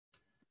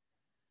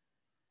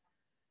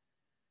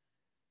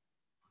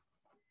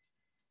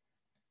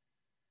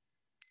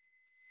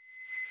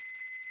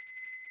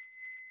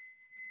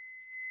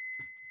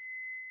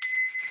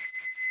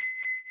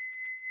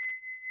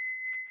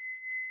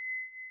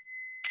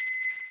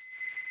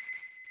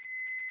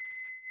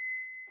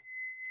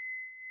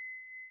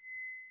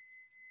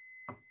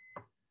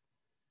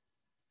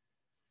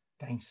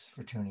Thanks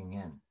for tuning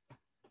in.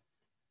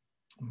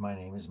 My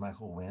name is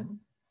Michael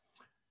Winn.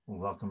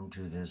 Welcome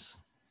to this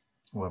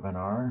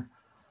webinar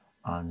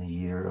on the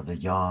year of the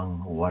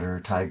Yang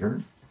water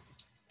tiger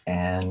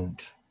and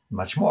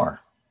much more.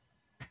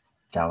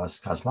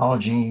 Taoist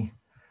cosmology,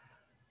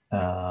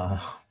 inner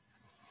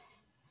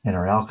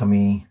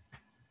alchemy,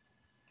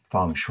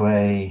 Feng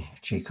Shui,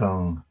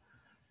 Qigong,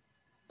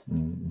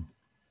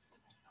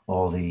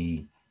 all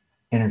the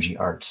energy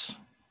arts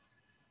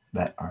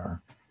that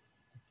are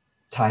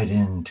tied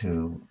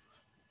into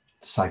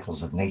the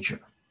cycles of nature.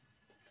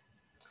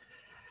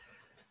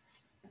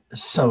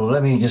 So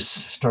let me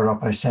just start off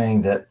by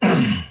saying that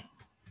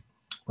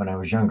when I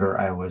was younger,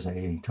 I was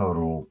a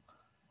total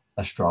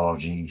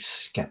astrology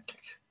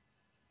skeptic.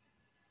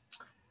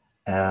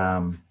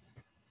 I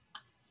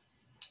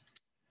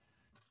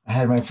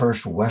had my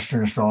first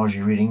Western astrology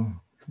reading,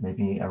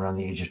 maybe around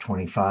the age of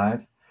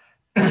 25.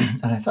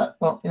 And I thought,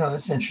 well,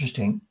 it's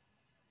interesting.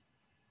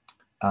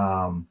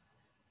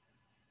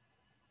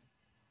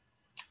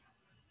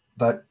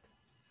 But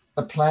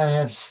the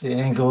planets, the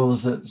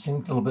angles, it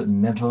seemed a little bit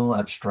mental,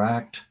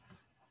 abstract,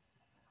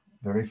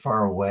 very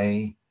far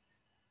away.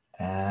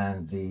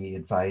 And the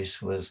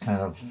advice was kind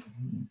of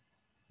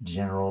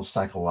general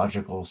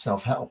psychological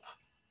self-help,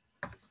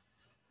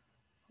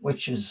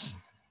 which is,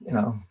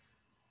 I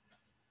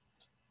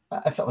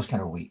felt was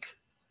kind of weak.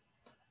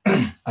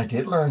 I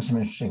did learn some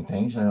interesting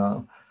things.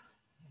 The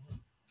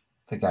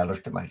guy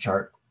looked at my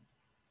chart.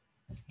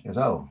 He goes,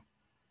 oh,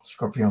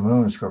 Scorpio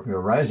moon, Scorpio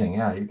rising.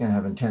 Yeah, you're going to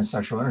have intense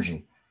sexual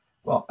energy.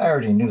 Well, I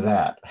already knew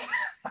that.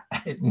 I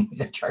didn't need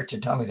the chart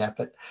to tell me that,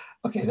 but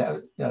okay,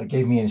 that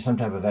gave me some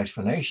type of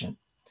explanation.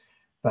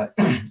 But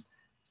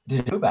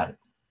did do about it,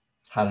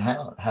 how to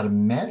handle it, how to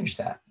manage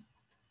that.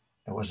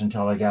 It wasn't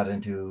until I got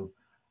into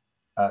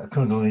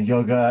Kundalini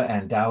yoga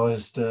and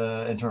Taoist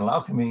internal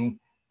alchemy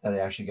that I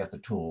actually got the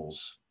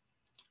tools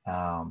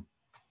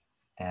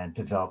and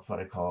developed what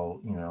I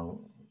call,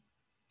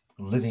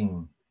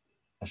 living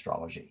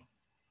astrology.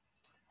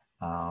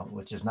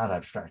 Which is not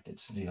abstract.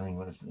 It's dealing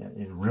with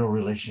real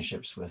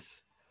relationships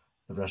with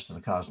the rest of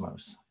the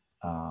cosmos,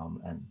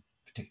 and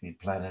particularly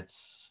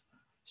planets,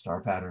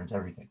 star patterns,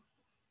 everything.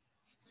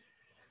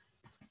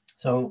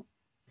 So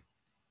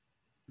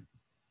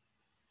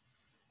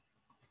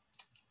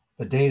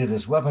the date of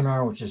this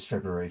webinar, which is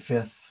February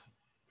 5th,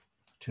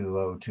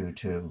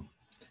 2022,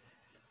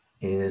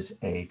 is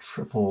a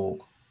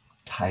triple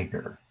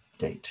tiger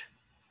date,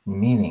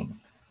 meaning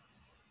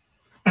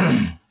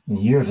the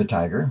year of the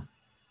tiger,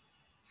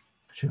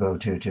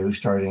 2022,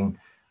 starting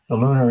the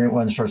lunar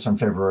one starts on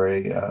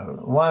February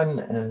 1,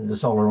 and the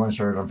solar one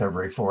started on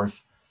February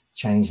 4th.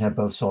 Chinese have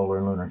both solar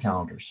and lunar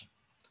calendars.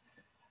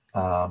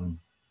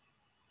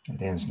 It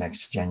ends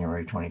next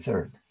January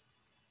 23rd.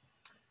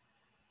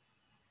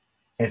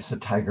 It's the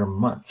tiger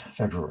month,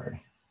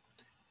 February,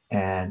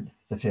 and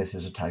the 5th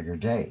is a tiger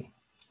day.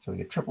 So we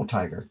get triple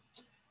tiger.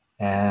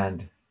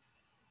 And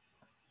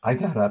I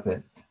got up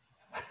at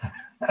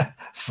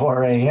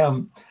 4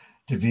 a.m.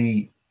 to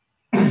be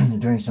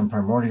doing some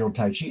primordial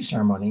Tai Chi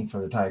ceremony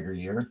for the tiger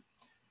year.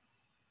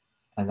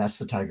 And that's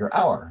the tiger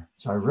hour.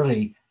 So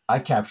I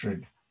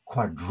captured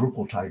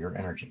quadruple tiger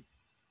energy.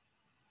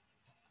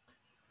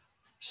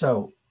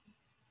 So,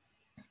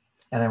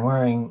 and I'm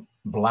wearing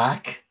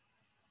black,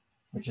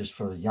 which is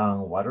for the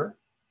Yang water,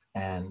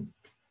 and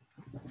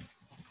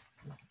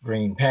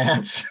green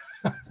pants,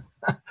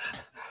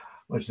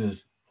 which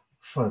is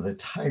for the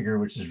tiger,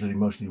 which is really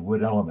mostly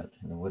wood element.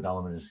 And the wood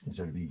element is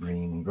considered to be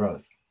green and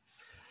growth.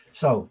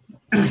 So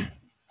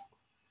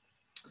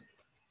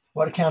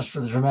what accounts for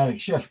the dramatic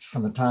shift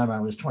from the time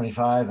I was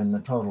 25 and a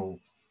total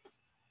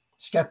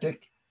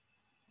skeptic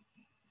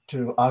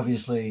to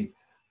obviously,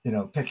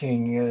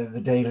 picking the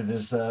date of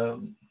this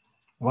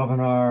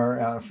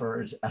webinar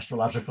for its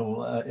astrological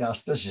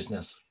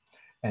auspiciousness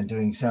and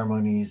doing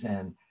ceremonies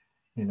and,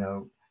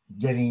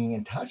 getting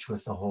in touch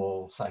with the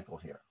whole cycle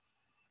here.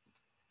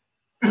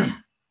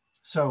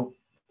 So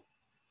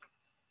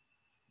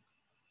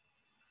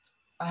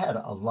I had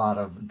a lot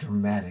of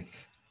dramatic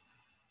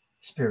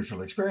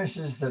spiritual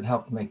experiences that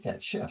helped make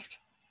that shift.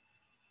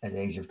 At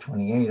the age of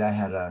 28, I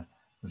had a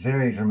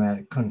very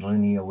dramatic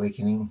Kundalini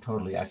awakening,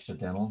 totally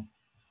accidental.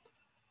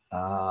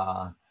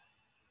 It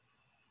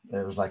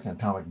was like an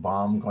atomic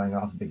bomb going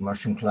off, a big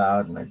mushroom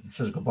cloud, and my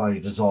physical body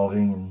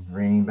dissolving and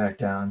raining back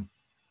down.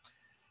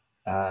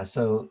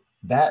 So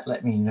that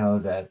let me know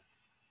that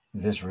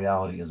this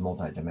reality is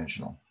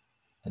multidimensional.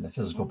 And the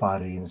physical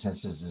body, in the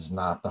senses, is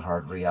not the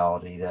hard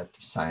reality that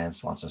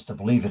science wants us to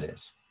believe it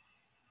is.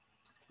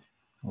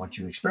 Once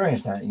you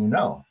experience that,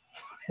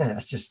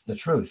 that's just the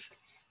truth.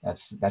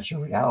 That's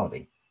your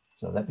reality.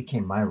 So that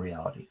became my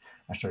reality.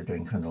 I started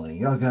doing Kundalini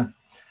yoga.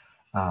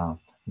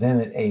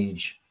 Then at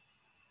age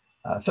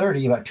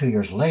 30, about 2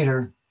 years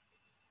later,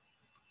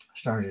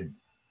 started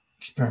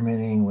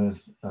experimenting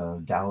with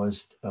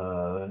Taoist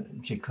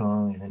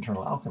Qigong and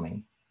internal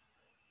alchemy.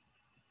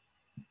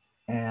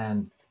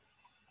 And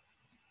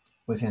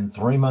within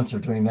 3 months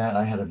of doing that,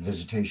 I had a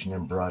visitation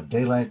in broad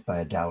daylight by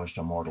a Taoist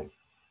immortal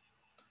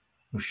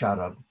who shot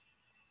a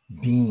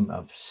beam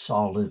of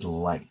solid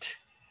light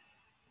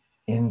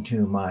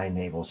into my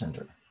navel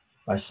center.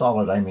 By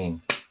solid, I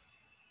mean,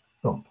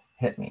 boom,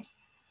 hit me.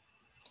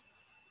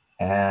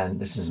 And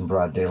this is in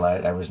broad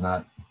daylight. I was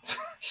not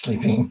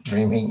sleeping,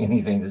 dreaming,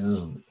 anything. This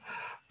is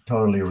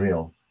totally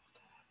real.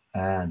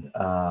 And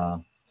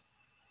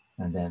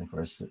then, of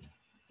course, the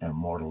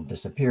immortal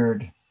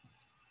disappeared.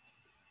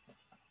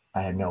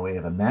 I had no way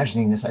of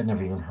imagining this. I'd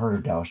never even heard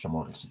of Taoist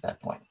immortals at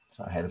that point,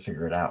 so I had to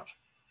figure it out.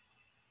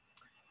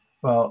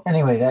 Well,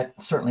 anyway,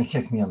 that certainly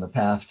kicked me on the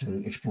path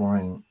to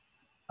exploring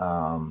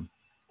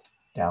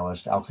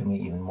Taoist alchemy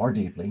even more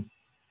deeply.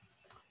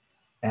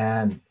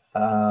 And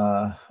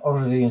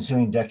over the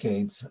ensuing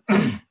decades,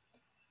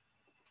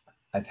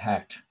 I've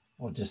hacked,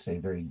 we'll just say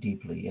very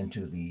deeply,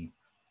 into the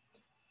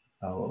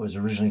what was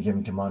originally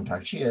given to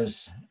Montauk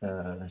Chia's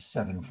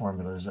 7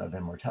 formulas of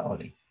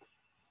immortality.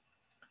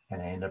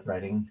 And I end up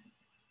writing,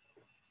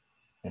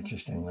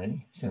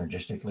 interestingly,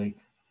 synergistically,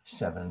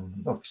 7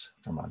 books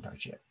from Montauk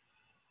Chia.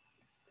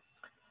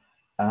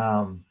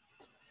 And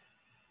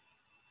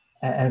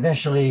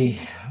eventually,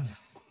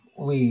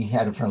 we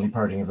had a friendly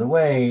parting of the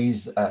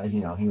ways.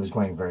 He was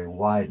going very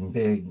wide and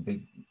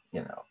big,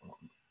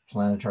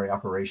 planetary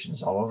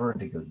operations all over, and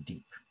to go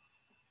deep,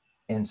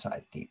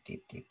 inside,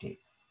 deep.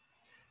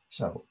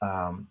 So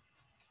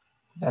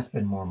that's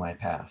been more my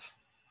path.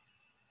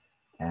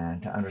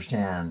 And to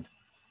understand,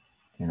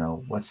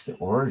 what's the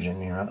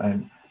origin,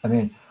 and I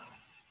mean,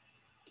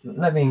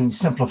 let me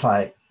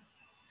simplify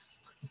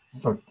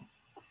for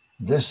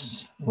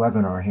this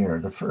webinar here.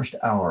 The first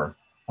hour,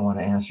 I want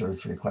to answer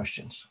 3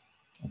 questions.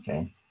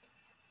 Okay.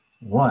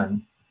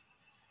 1,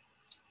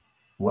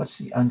 what's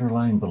the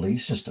underlying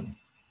belief system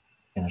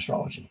in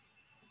astrology,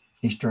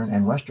 Eastern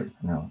and Western?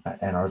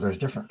 And are those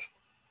different?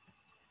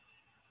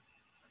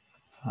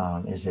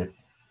 Is it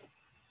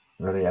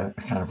really a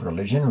kind of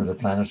religion where the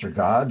planets are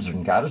gods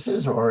and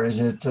goddesses, or is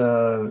it,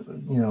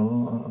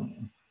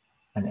 an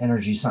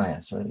energy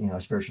science, a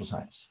spiritual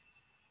science?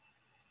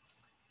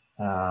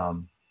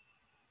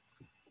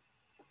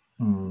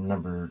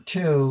 Number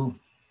 2,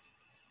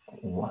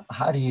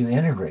 how do you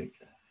integrate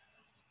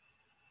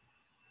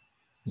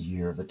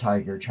Year of the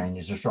Tiger,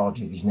 Chinese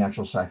astrology, these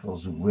natural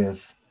cycles,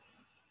 with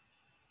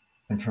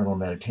internal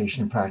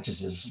meditation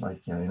practices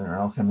like inner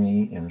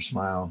alchemy, inner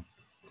smile,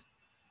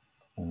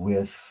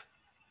 with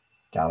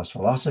Taoist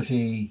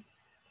philosophy,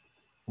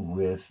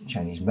 with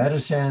Chinese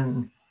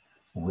medicine,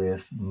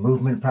 with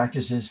movement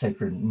practices,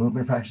 sacred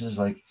movement practices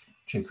like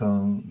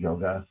Qigong,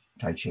 yoga,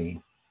 Tai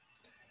Chi,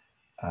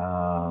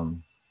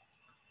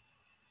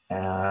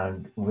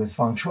 and with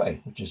Feng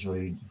Shui, which is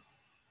really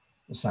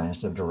the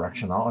science of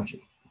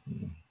directionology,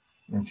 the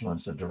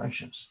influence of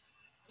directions.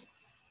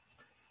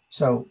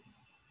 So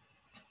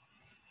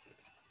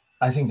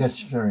I think that's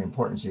very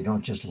important. So you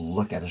don't just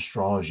look at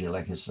astrology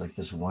like it's like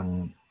this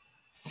one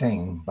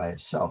thing by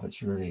itself.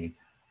 It's really,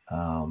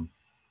 I'd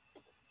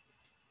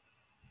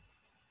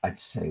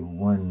say,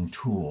 one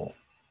tool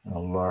in a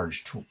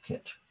large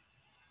toolkit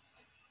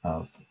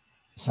of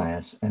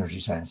science,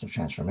 energy science of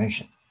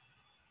transformation.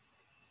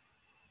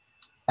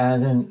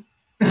 And then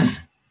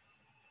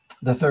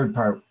the third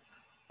part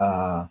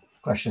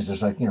question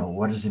is like,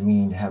 what does it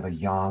mean to have a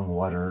yang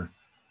water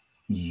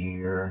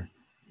year?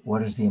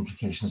 What is the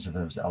implications of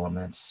those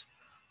elements?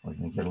 We're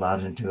going to get a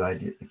lot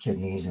into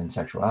kidneys and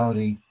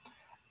sexuality.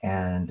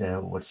 And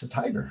what's the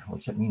tiger?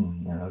 What's it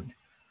mean?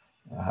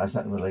 How does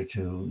that relate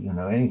to,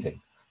 anything?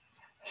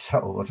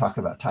 So we'll talk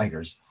about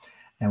tigers,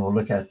 and we'll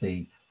look at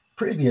the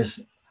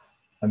previous,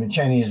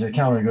 Chinese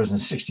calendar goes in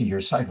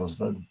 60-year cycles.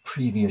 The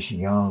previous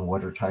yang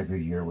water tiger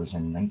year was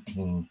in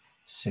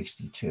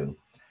 1962.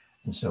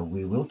 And so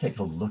we will take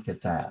a look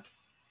at that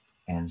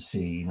and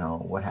see,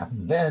 what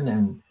happened then,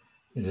 and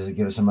does it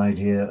give us some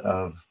idea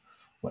of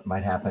what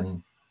might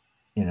happen,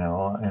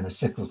 on a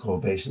cyclical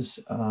basis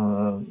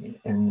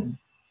in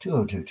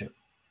 2022.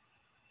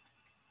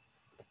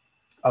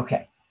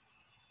 Okay,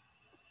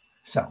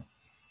 so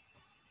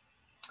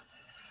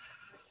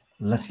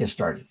let's get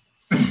started.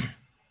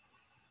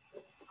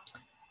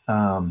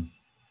 And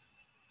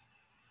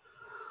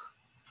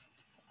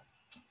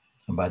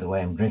by the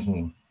way, I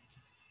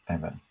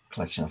have a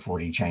collection of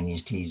 40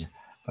 Chinese teas,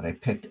 but I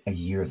picked a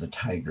Year of the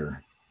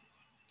Tiger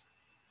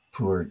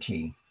Pu'er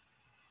tea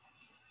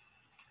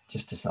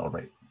just to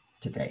celebrate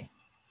today.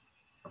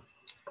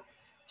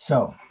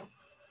 So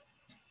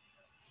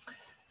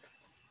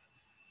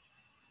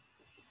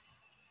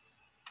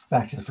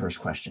back to the first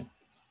question.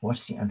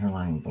 What's the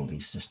underlying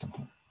belief system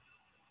here?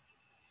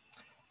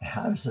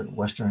 How is the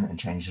Western and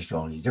Chinese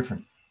astrology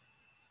different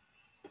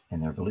in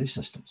their belief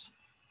systems?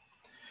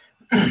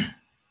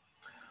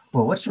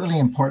 Well, what's really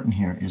important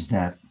here is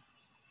that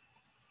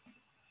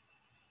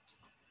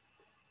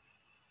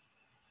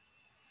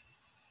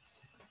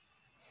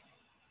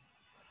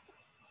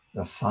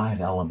the 5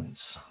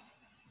 elements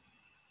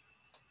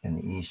in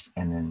the East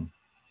and in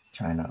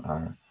China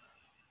are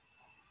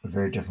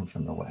very different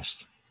from the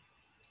West.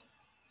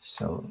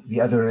 So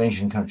the other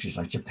Asian countries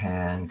like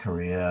Japan,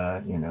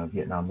 Korea,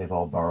 Vietnam, they've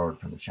all borrowed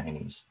from the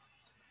Chinese.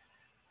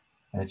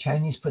 And the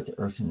Chinese put the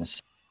earth in the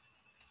center.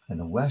 In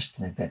the West,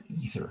 they've got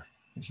ether.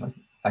 It's like,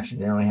 actually,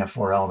 they only have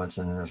 4 elements,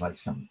 and then there's like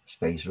some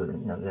space, or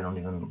they don't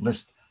even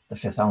list the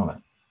 5th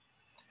element.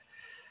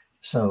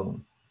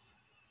 So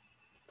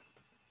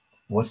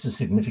what's the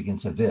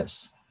significance of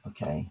this?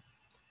 Okay.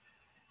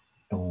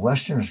 In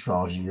Western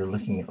astrology, you're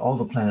looking at all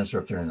the planets are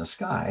up there in the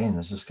sky, and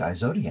there's the sky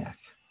zodiac.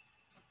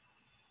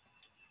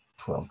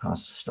 12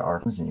 constant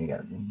stars, and you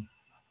got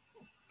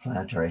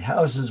planetary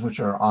houses, which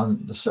are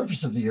on the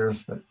surface of the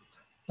Earth, but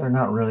they're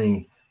not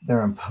really,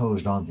 they're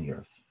imposed on the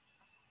Earth.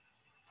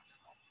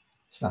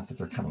 It's not that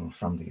they're coming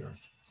from the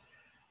Earth.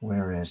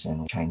 Whereas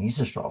in Chinese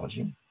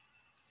astrology,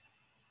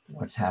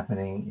 what's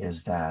happening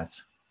is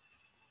that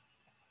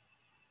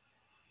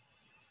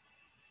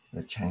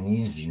the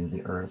Chinese view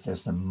the Earth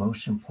as the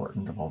most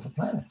important of all the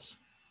planets.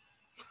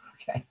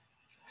 Okay.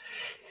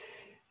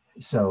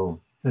 So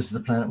this is the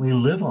planet we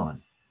live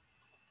on.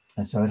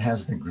 And so it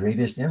has the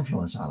greatest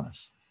influence on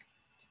us.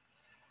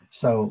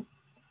 So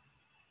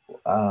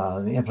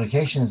the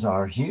implications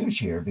are huge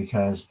here,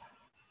 because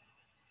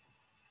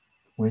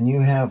when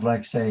you have,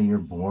 like, say, you're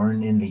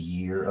born in the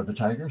year of the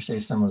tiger, say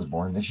someone's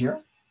born this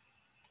year,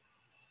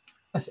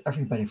 that's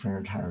everybody for an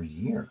entire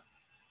year.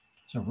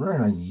 So we're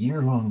in a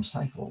year-long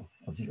cycle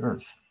of the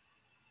Earth,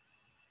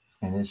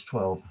 and it's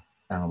 12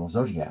 animal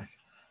zodiac.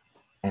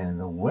 And in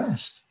the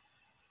West,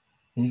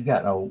 you've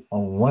got a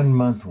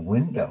 1-month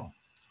window,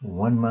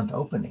 1-month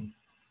opening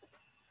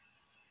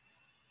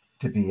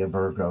to be a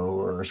Virgo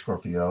or a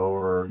Scorpio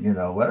or,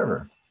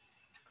 whatever.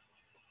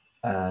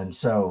 And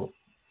so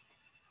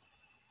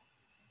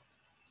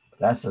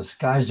that's a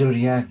sky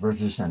zodiac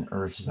versus an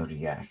Earth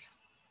zodiac.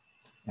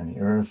 And the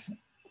Earth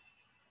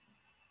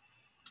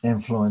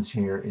influence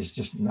here is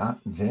just not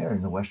there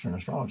in the Western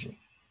astrology.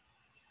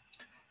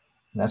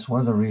 And that's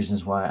one of the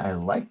reasons why I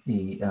like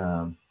the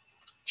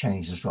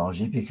Chinese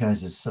astrology,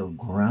 because it's so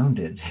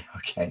grounded,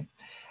 okay?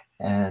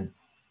 And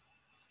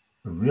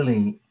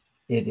really,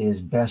 it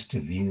is best to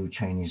view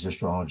Chinese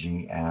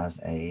astrology as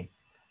a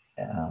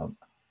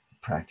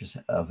practice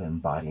of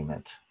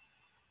embodiment.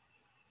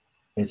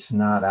 It's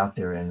not out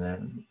there in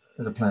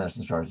the planets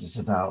and stars. It's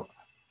about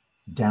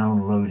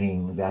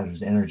downloading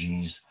those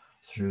energies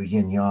through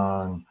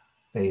yin-yang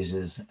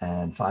phases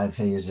and 5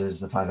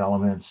 phases, the 5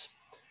 elements,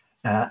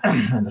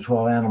 and the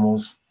 12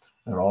 animals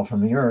that are all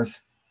from the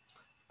Earth,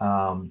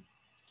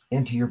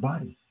 into your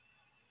body.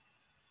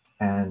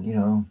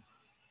 And,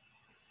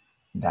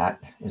 that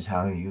is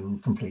how you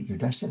complete your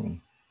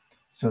destiny.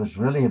 So it's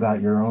really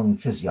about your own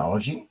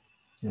physiology,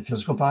 your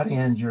physical body,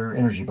 and your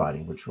energy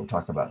body, which we'll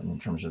talk about in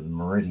terms of the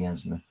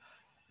meridians. And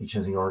each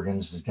of the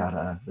organs has got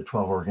the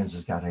 12 organs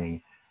has got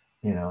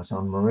its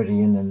own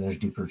meridian, and there's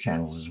deeper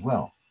channels as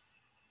well.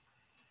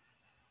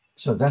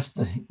 So that's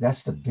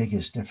the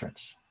biggest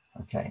difference.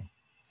 Okay.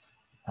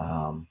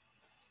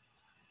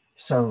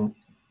 So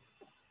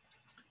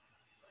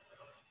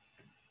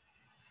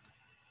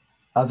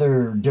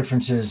other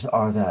differences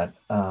are that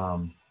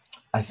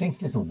I think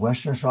that the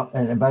Western astrology,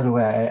 and by the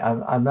way,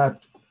 I'm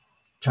not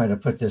trying to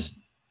put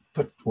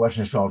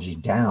Western astrology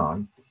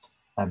down.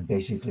 I'm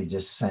basically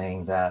just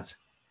saying that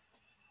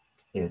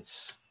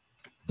it's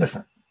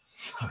different.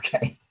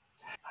 Okay.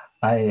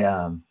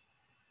 I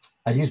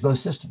use both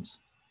systems.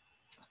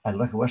 I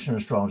look at Western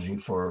astrology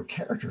for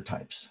character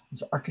types,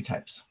 it's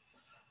archetypes.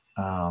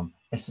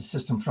 It's a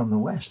system from the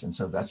West, and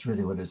so that's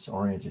really what it's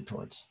oriented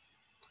towards.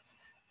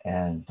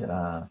 And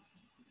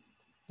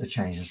the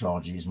Chinese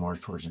astrology is more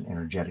towards an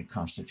energetic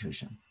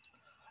constitution.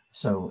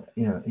 So,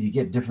 you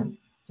get different,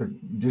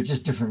 they're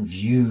just different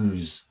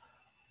views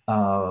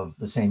of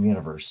the same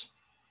universe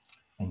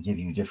and give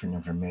you different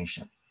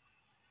information.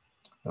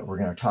 But we're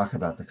going to talk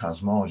about the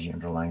cosmology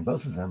underlying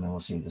both of them, and we'll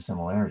see the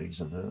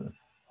similarities of the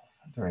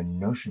very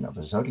notion of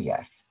a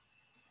zodiac.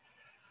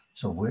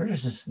 So where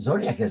does this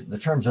zodiac the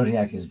term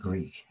zodiac is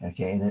Greek,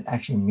 okay, and it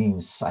actually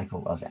means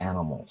cycle of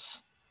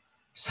animals.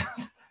 So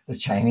the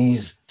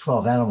Chinese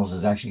 12 animals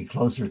is actually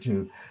closer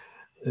to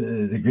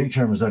the Greek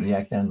term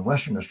zodiac than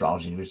Western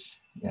astrology, which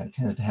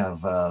tends to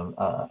have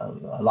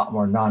a lot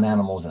more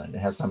non-animals in it. It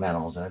has some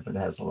animals in it, but it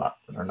has a lot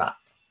that are not.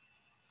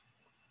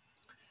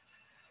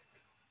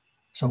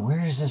 So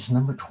where does this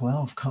number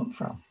 12 come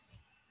from?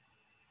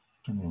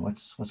 I mean,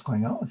 what's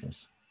going on with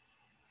this?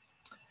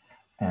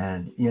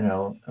 And,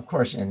 of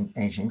course, in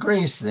ancient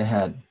Greece, they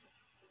had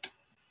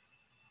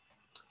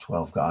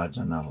 12 gods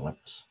on Mount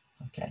Olympus,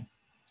 okay,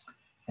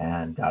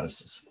 and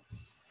goddesses.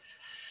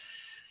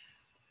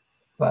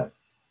 But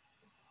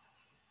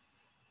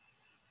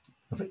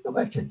if we go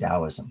back to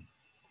Taoism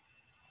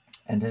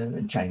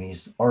and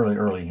Chinese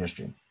early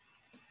history,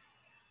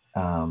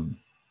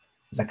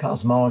 the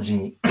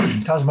cosmology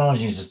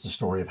is just the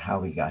story of how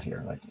we got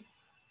here, like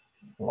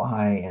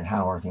why and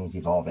how are things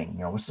evolving?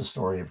 What's the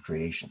story of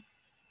creation?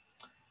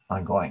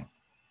 Ongoing,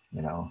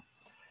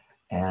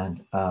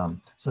 and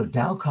so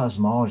Tao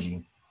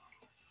cosmology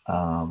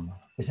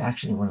is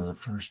actually one of the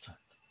first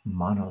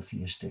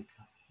monotheistic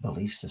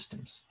belief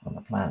systems on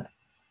the planet.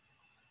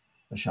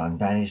 The Shang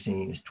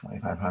Dynasty is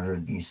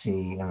 2500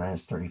 BC, and then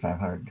it's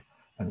 3500.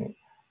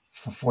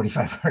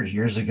 4,500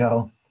 years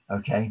ago.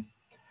 Okay,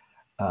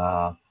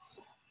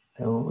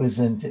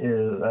 wasn't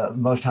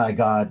Most High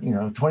God,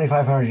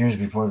 2,500 years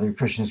before the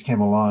Christians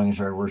came along and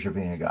started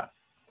worshiping a God.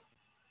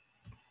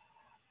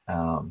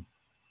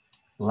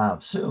 Lao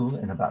Tzu,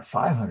 in about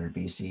 500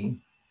 BC,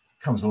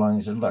 comes along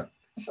and said, look,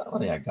 it's not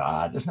really a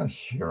God. There's no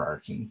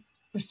hierarchy.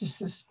 There's just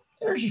this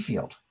energy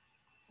field.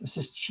 There's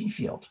this chi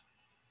field.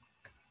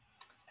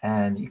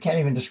 And you can't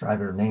even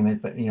describe it or name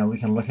it, but, we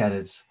can look at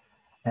it.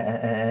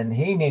 And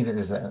he named it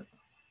as the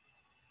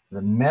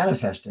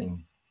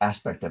manifesting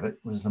aspect of it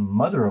was the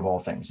mother of all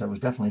things. So it was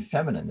definitely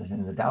feminine.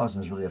 And the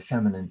Taoism is really a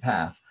feminine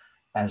path,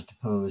 as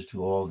opposed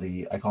to all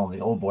the, I call them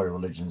the old boy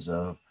religions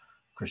of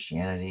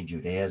Christianity,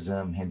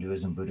 Judaism,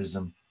 Hinduism,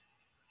 Buddhism.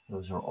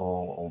 Those are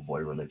all old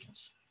boy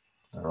religions.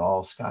 They're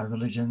all sky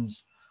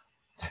religions.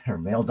 They're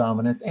male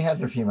dominant. They have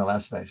their female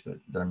aspects, but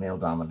they're male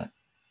dominant.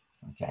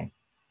 Okay.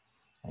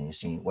 And you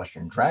see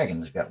Western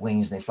dragons have got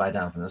wings. They fly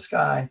down from the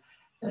sky.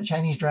 And a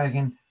Chinese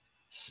dragon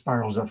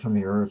spirals up from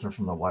the earth or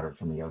from the water,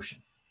 from the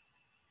ocean.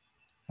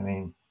 I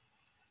mean,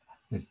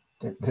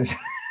 there's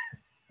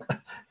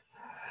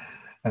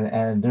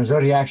and their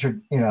zodiacs are,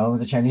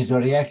 the Chinese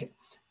zodiac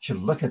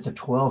should look at the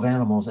 12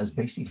 animals as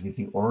basically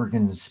the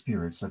organ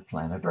spirits of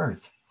planet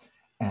Earth.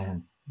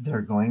 And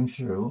they're going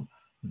through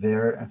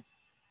their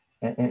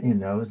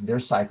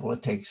cycle.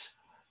 It takes,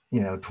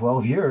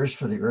 12 years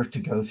for the Earth to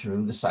go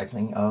through the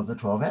cycling of the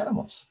 12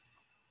 animals.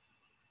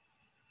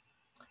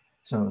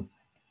 So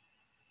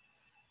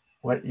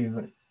what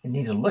you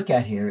need to look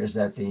at here is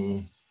that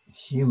the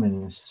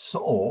human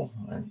soul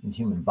and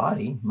human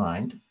body,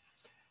 mind,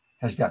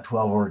 has got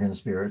 12 organ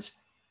spirits,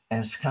 and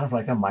it's kind of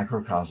like a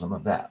microcosm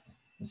of that.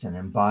 It's an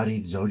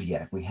embodied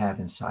zodiac we have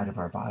inside of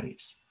our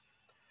bodies.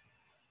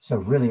 So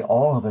really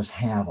all of us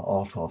have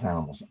all 12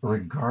 animals,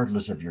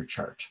 regardless of your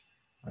chart,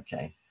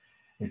 okay?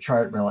 Your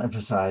chart will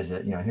emphasize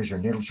that, here's your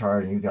natal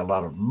chart, and you've got a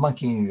lot of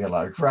monkey, you got a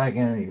lot of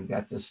dragon, you've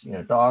got this,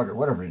 dog, or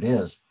whatever it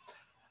is,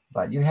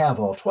 but you have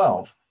all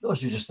 12.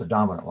 Those are just the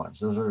dominant ones.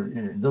 Those are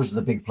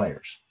the big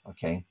players,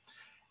 okay?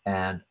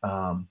 And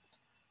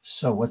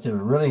so what there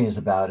really is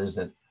about is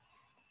that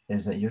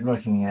you're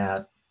looking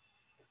at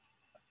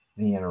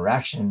the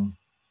interaction.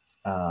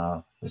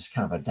 There's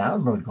kind of a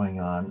download going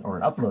on, or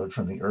an upload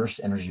from the Earth's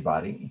energy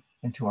body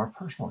into our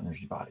personal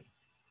energy body.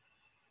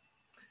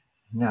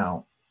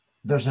 Now,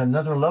 there's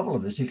another level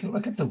of this. You can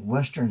look at the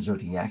Western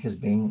zodiac as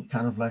being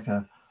kind of like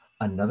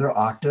another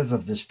octave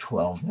of this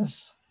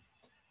 12ness.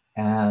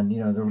 And,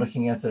 they're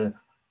looking at the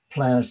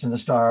planets and the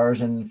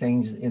stars and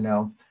things,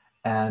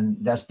 and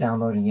that's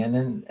downloading in,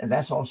 and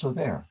that's also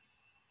there.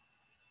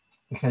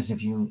 Because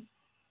if you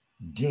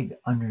dig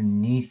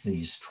underneath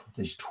these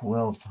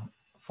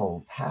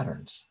 12-fold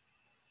patterns,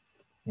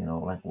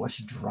 like what's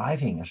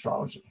driving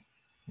astrology?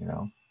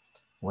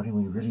 What are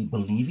we really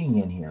believing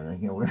in here?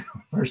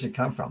 Where's it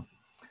come from?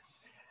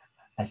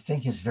 I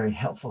think it's very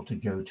helpful to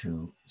go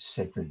to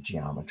sacred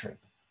geometry.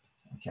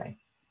 Okay.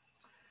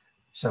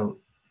 So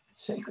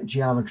sacred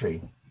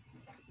geometry,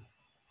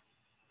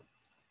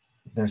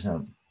 there's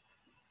a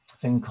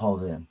thing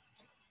called the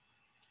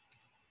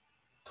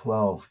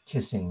 12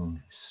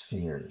 kissing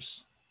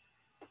spheres.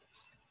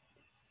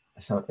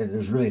 So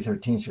there's really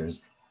 13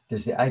 spheres.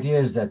 The idea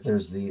is that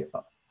there's the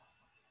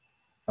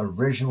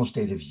original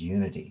state of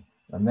unity.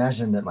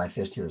 Imagine that my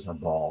fist here is a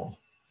ball,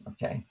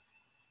 okay?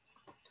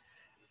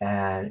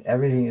 And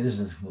everything, this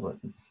is what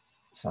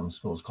some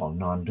schools call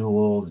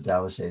non-dual. The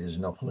Taoists say there's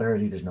no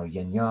polarity, there's no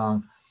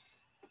yin-yang.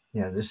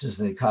 This is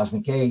the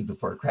cosmic egg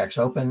before it cracks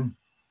open,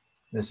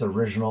 this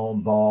original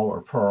ball or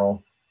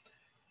pearl.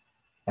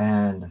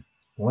 And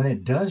when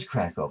it does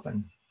crack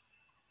open,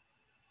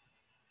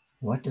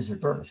 what does it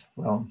birth?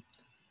 Well,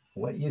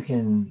 what you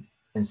can,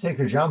 in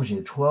sacred geometry,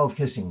 the 12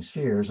 kissing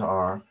spheres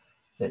are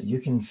that you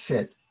can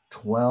fit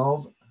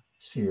 12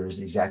 spheres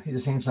exactly the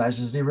same size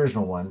as the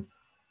original one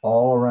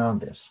all around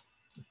this.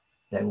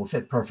 That will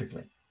fit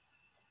perfectly.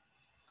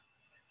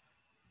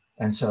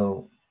 And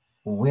so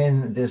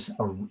when this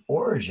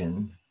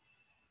origin,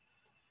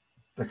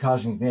 the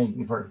cosmic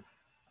egg,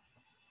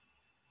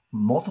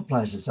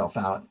 multiplies itself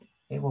out,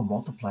 it will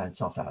multiply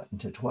itself out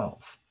into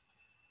 12.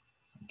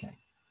 Okay.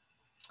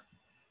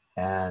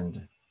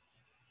 And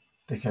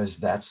because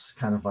that's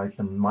kind of like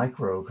the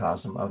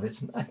microcosm of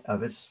its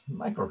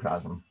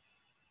macrocosm.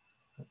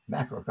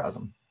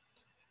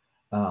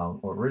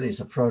 Or really it's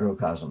a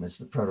protocosm. It's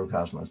the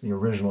protocosmos, the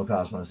original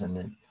cosmos, and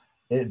then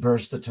it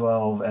bursts the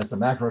 12 as the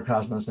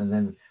macrocosmos, and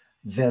then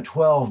the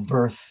 12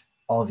 birth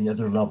all the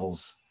other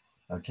levels,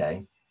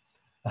 okay,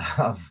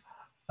 of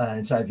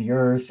inside the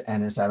earth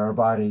and inside our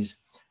bodies.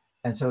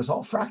 And so it's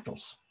all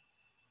fractals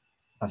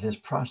of this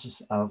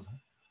process of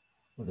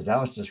what the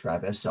Taoists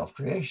describe as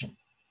self-creation.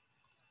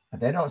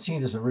 And they don't see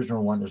this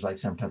original one as like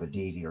some type of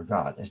deity or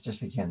God. It's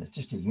just, again, it's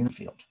just a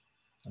unifield,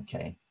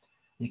 okay?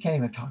 You can't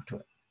even talk to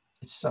it.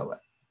 It's so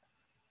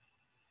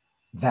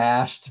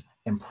vast,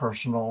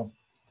 impersonal.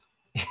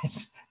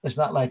 It's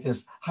not like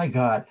this, hi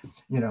God,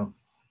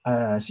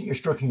 I see you're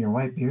stroking your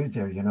white beard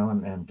there,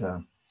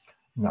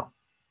 no.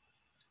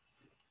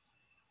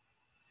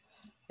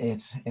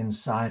 It's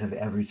inside of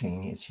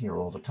everything. It's here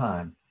all the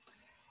time.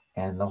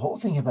 And the whole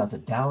thing about the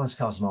Taoist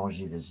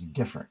cosmology that's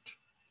different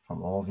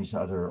from all these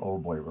other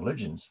old boy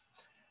religions.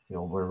 The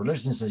old boy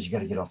religion says you got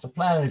to get off the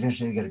planet.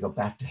 Eventually, you got to go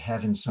back to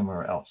heaven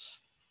somewhere else.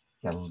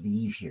 You got to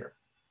leave here.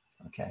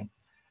 Okay.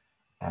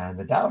 And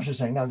the Taoists are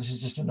saying, no, this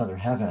is just another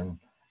heaven.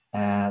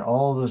 And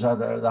all those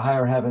other, the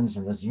higher heavens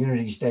and this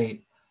unity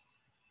state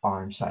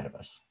are inside of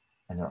us.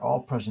 And they're all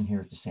present here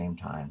at the same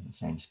time, the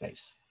same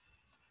space.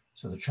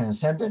 So the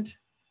transcendent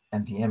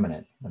and the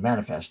immanent, the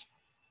manifest,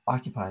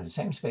 occupy the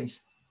same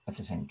space at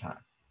the same time.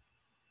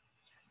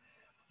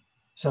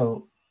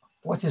 So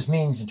what this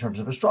means in terms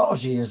of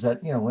astrology is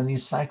that, you know, when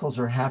these cycles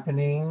are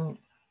happening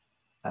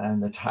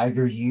and the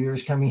tiger year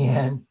is coming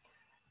in,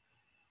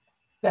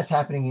 that's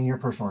happening in your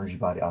personal energy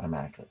body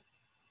automatically,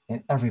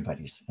 in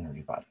everybody's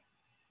energy body.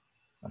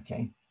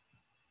 Okay.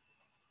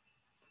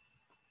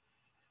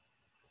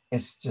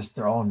 It's just,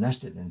 they're all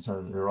nested, and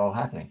so they're all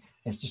happening.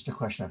 It's just a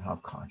question of how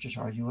conscious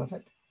are you of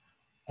it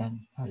and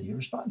how do you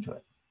respond to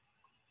it.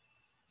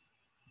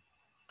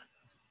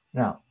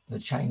 Now, the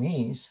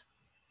Chinese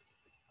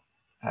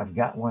have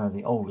got one of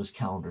the oldest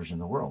calendars in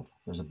the world.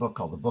 There's a book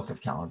called the Book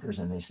of Calendars,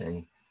 and they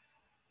say,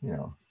 you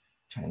know,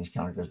 Chinese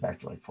calendar goes back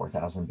to like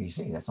 4,000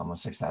 BC. That's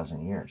almost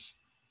 6,000 years.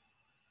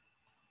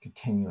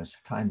 Continuous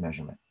time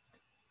measurement.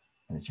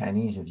 And the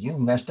Chinese, if you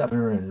messed up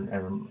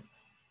and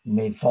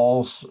made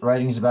false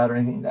writings about it or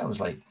anything, that was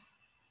like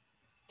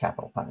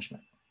capital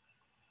punishment.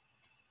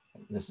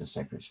 This is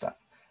sacred stuff.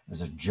 It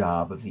was a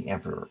job of the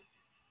emperor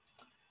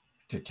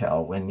to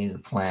tell when you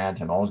plant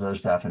and all this other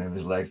stuff. And it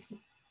was like,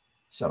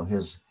 so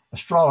his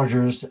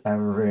astrologers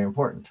were very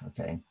important,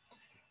 okay?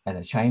 And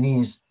the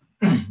Chinese,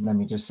 let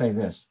me just say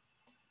this,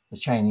 the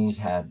Chinese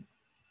had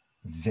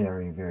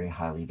very, very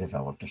highly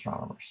developed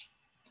astronomers.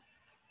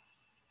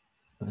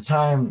 At the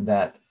time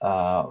that,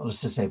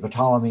 let's just say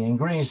Ptolemy in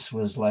Greece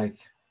was like,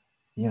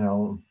 you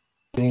know,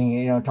 being,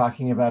 you know,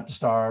 talking about the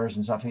stars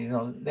and stuff, you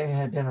know, they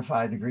had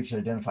identified, the Greeks had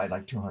identified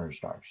like 200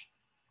 stars.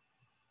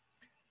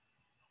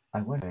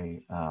 I went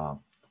to a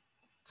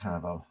kind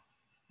of a,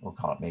 we'll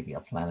call it maybe a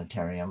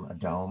planetarium, a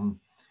dome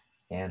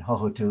in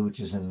Hohotu, which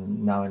is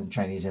now in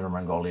Chinese Inner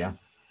Mongolia.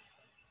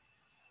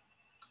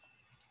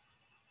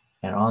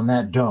 And on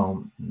that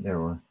dome, there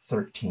were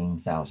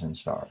 13,000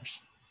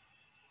 stars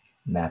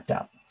mapped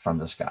out from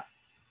the sky.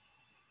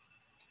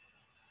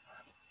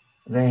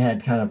 They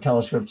had kind of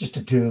telescopes, just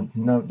a tube.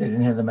 No, they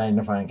didn't have the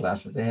magnifying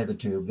glass, but they had the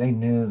tube. They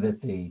knew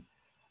that the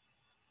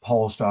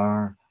pole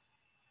star,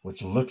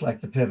 which looked like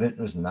the pivot,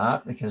 was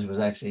not, because it was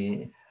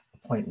actually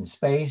a point in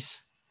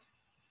space.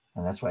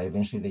 And that's why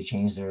eventually they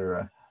changed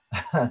their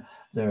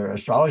their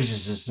astrology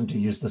system to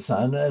use the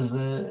sun as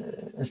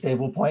a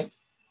stable point.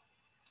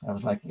 That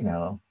was like, you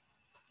know,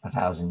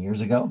 1,000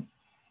 years ago.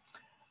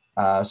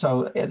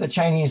 So the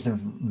Chinese have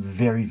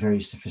very,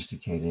 very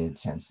sophisticated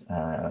sense,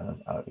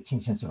 a keen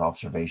sense of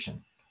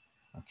observation.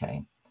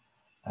 Okay.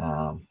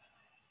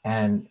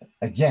 And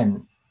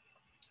again,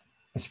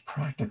 it's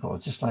practical.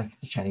 It's just like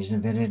the Chinese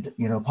invented,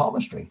 you know,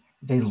 palmistry.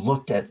 They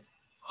looked at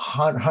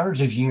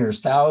hundreds of years,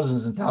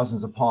 thousands and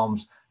thousands of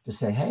palms to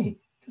say, hey,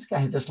 this guy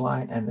had this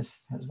line and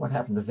this is what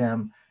happened to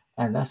them.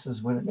 And this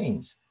is what it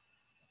means.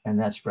 And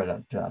that spread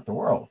out throughout the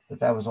world. But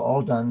that was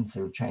all done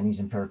through Chinese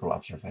empirical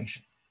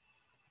observation.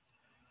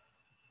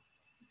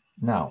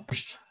 Now,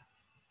 first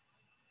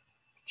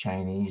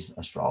Chinese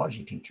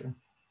astrology teacher,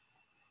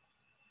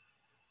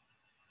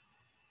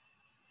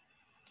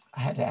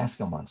 I had to ask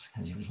him once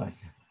because he was like,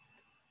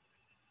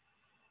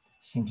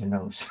 seemed to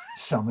know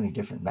so many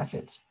different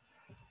methods.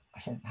 I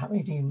said, how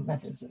many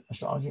methods of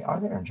astrology are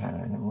there in China?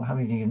 And well, how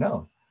many do you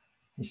know?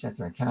 He sat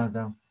there and counted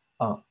them.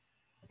 Oh,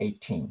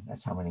 18.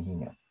 That's how many he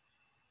knew.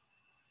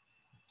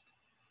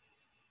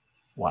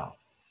 Wow.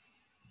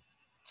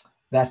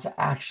 That's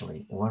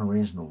actually one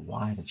reason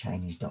why the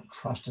Chinese don't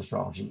trust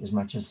astrology as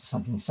much as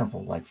something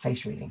simple like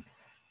face reading.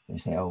 They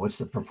say, oh, what's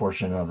the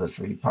proportion of the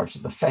 3 parts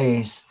of the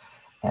face?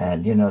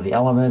 And, you know, the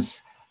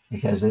elements,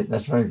 because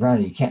that's very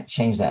grounded. You can't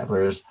change that.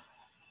 Whereas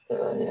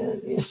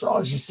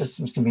astrology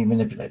systems can be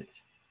manipulated.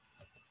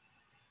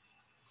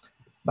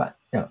 But,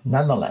 you know,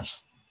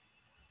 nonetheless,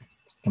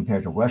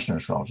 compared to Western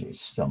astrology, it's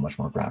still much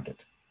more grounded.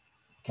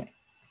 Okay.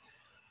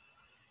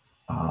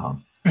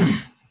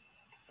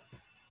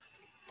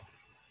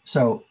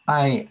 So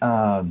I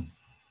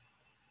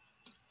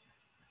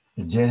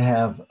did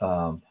have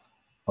one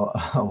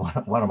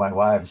of my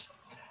wives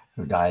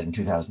who died in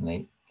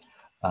 2008,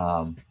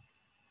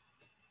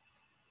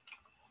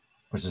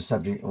 was a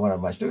subject. One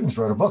of my students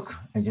wrote a book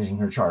using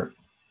her chart.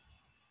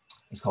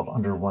 It's called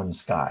Under One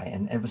Sky.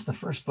 And it was the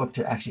first book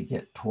to actually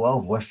get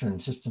 12 Western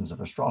systems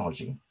of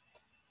astrology,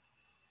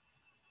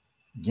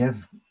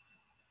 give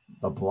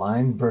the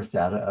blind birth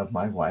data of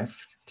my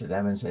wife to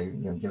them and say,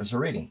 you know, give us a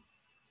reading.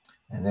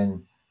 And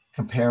then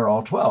compare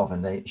all 12.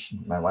 And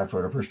my wife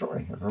wrote up her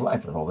story of her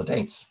life with all the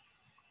dates.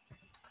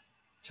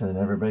 So then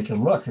everybody could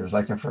look. It was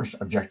like a first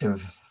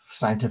objective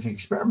scientific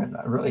experiment,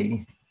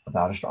 really,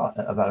 about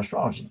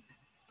astrology.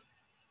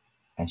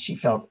 And she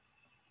felt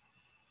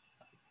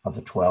of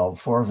the 12,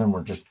 4 of them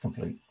were just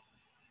complete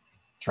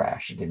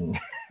trash. It didn't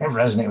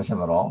resonate with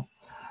them at all.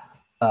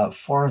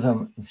 Four of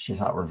them she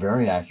thought were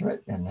very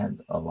accurate and had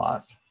a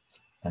lot,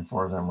 and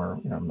four of them were,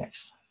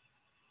 mixed.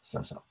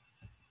 So.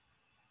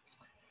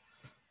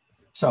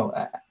 So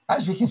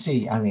as we can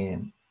see, I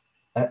mean,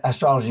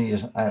 astrology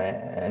is,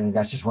 I mean,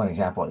 that's just one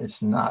example.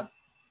 It's not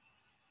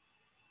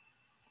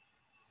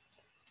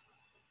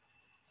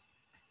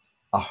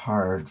a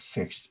hard,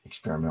 fixed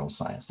experimental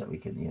science that we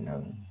could,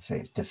 say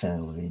it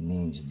definitively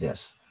means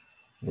this.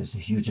 There's a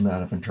huge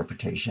amount of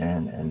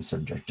interpretation and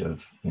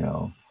subjective,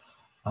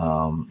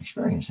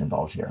 experience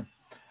involved here.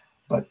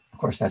 But of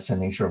course, that's the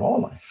nature of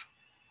all life.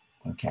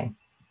 Okay.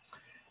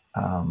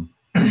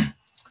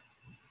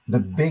 The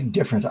big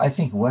difference, I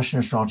think Western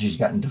astrology has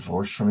gotten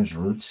divorced from its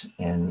roots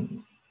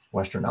in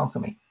Western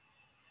alchemy.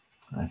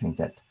 I think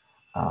that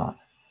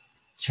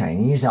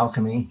Chinese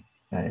alchemy,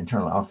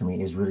 internal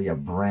alchemy, is really a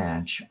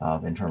branch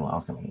of internal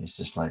alchemy. It's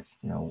just like,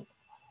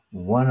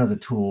 one of the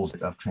tools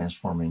of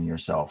transforming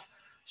yourself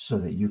so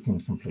that you can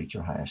complete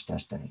your highest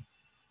destiny.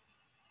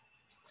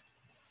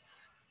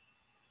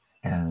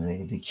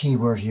 And the key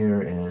word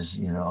here is,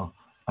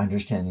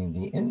 understanding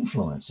the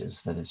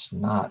influences, that it's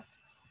not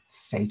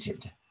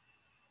fated.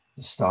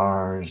 The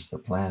stars, the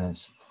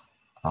planets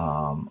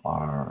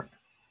are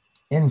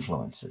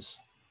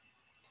influences.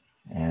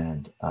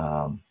 And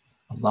a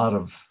lot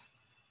of,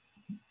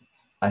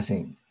 I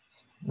think,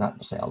 not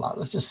to say a lot,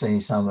 let's just say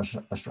some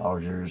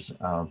astrologers,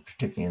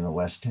 particularly in the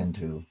West, tend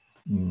to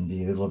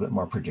be a little bit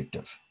more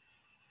predictive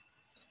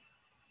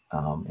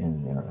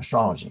in their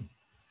astrology,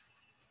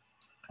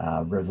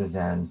 rather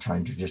than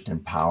trying to just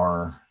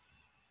empower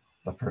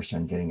the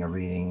person getting a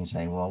reading,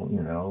 saying, well,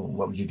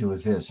 what would you do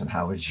with this? And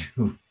how would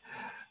you,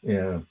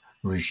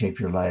 reshape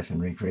your life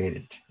and recreate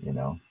it,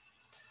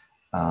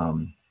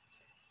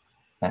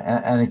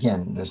 and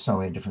again, there's so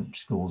many different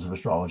schools of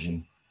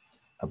astrology,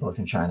 both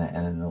in China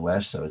and in the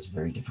West, so it's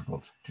very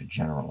difficult to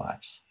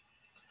generalize.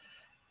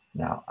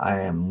 Now,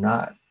 I am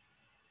not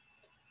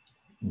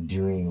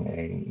doing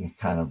a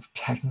kind of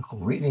technical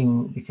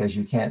reading, because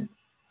you can't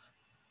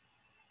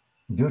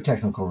do a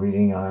technical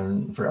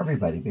reading for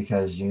everybody,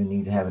 because you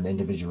need to have an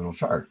individual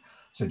chart.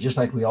 So just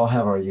like we all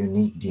have our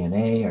unique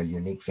DNA, our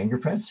unique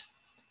fingerprints,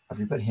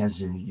 everybody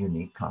has a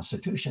unique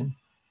constitution,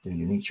 their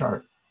unique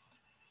chart.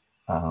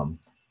 I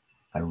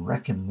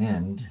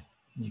recommend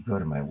you go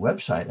to my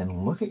website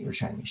and look at your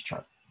Chinese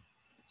chart,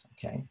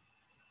 okay?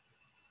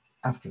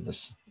 After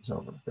this is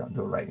over, don't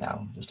do it right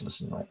now, just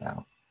listen right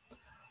now.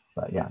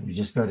 But yeah, you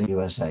just go to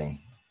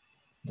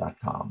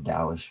USA.com,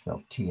 Tao is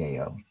spelled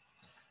T-A-O,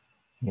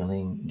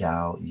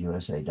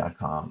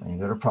 healingdaousa.com, and you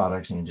go to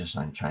products and you just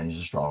sign Chinese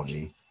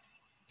astrology,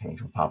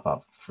 page will pop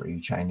up,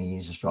 free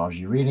Chinese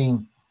astrology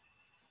reading,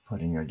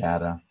 put in your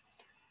data,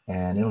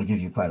 and it'll give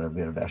you quite a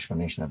bit of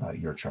explanation about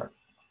your chart,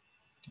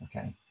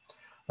 okay?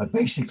 But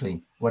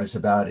basically, what it's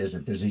about is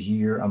that there's a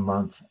year, a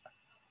month,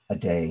 a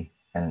day,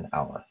 and an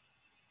hour.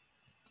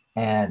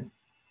 And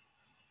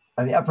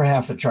on the upper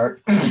half of the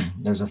chart,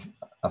 there's a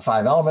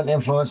 5-element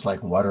influence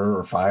like water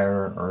or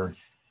fire,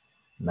 earth,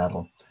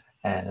 metal.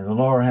 And in the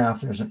lower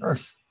half, there's an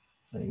earth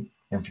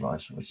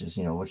influence, which is,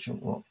 which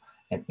will,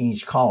 in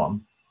each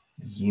column,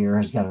 the year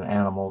has got an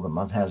animal, the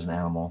month has an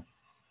animal,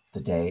 the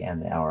day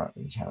and the hour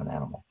each have an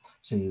animal.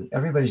 So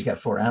everybody's got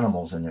 4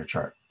 animals in their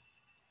chart.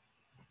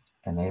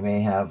 And they may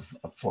have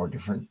 4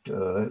 different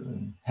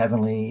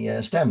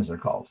heavenly stems, they're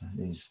called.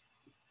 These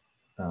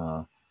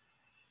fire,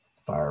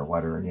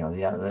 water,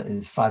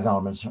 the 5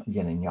 elements,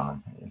 yin and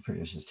yang. It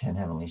produces 10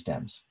 heavenly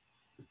stems.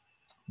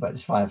 But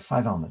it's five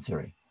element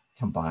theory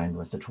combined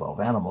with the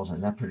 12 animals,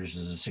 and that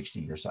produces a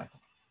 60-year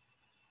cycle.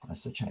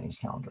 That's the Chinese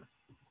calendar.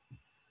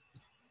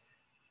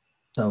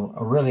 So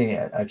really,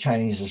 a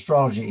Chinese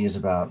astrology is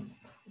about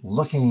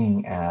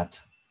looking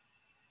at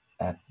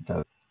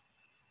the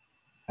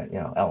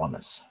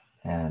elements,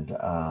 and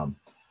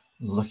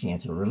looking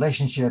at the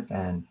relationship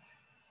and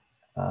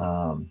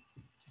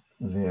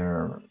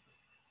their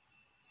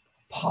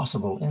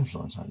possible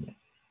influence on you.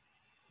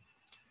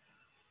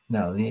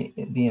 Now,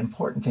 the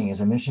important thing,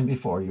 as I mentioned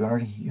before,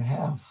 you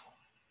have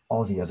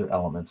all the other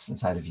elements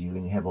inside of you,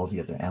 and you have all the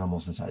other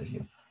animals inside of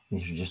you.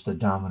 These are just the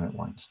dominant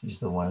ones.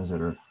 These are the ones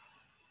that are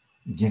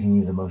giving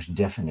you the most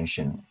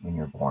definition when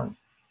you're born.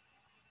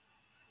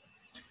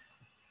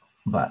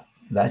 But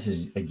that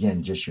is,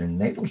 again, just your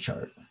natal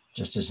chart.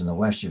 Just as in the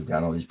West, you've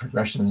got all these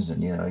progressions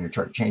and, your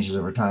chart changes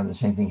over time. The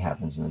same thing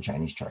happens in the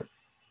Chinese chart,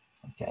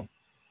 okay?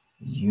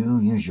 You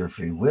use your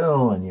free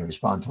will and you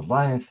respond to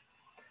life.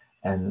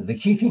 And the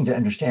key thing to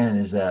understand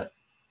is that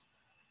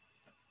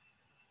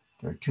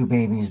there are 2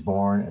 babies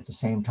born at the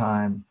same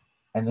time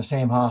in the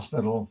same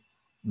hospital.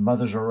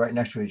 Mothers are right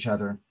next to each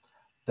other.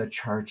 The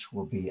charts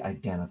will be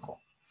identical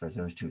for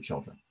those 2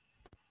 children,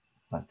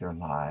 but their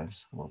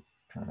lives will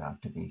turn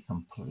out to be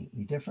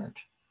completely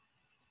different.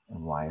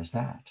 And why is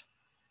that?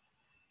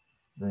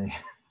 The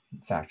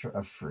factor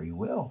of free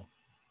will.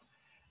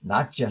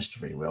 Not just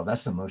free will,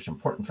 that's the most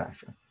important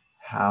factor.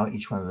 How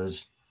each one of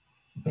those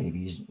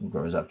babies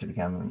grows up to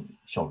become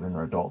children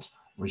or adults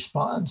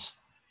responds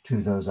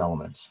to those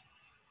elements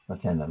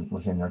within them,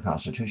 within their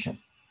constitution.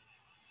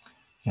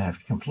 You can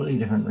have completely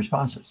different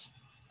responses.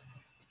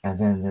 And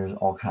then there's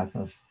all kinds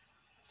of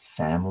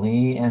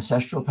family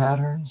ancestral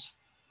patterns,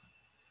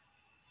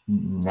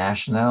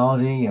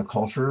 nationality and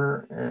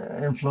culture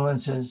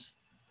influences,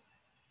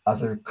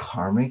 other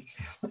karmic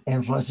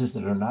influences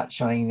that are not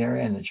showing there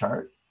in the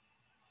chart.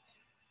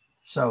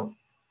 So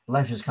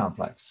life is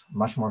complex,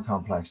 much more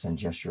complex than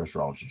just your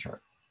astrology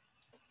chart.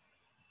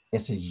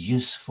 It's a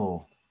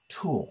useful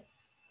tool.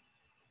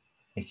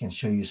 It can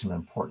show you some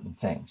important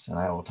things. And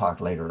I will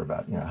talk later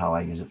about, how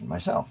I use it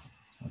myself.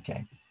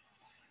 Okay.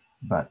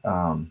 But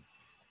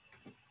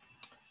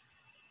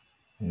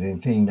the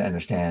thing to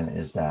understand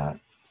is that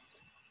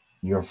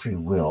your free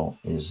will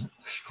is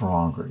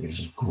stronger, it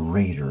is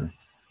greater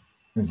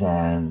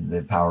than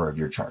the power of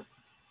your chart.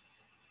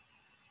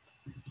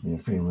 Your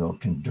free will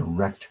can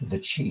direct the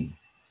chi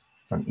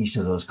from each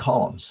of those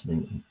columns,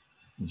 the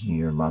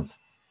year, month,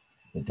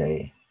 the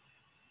day,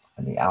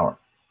 and the hour,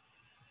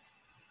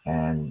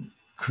 and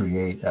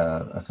create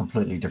a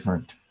completely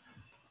different,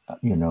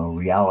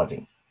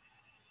 reality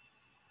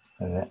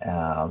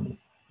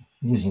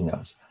using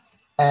those.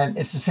 And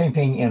it's the same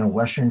thing in a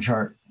Western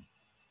chart.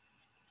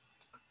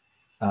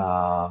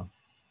 You've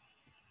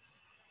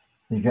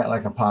got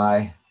like a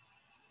pie,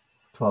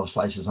 12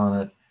 slices on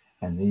it,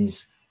 and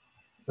these,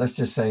 let's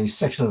just say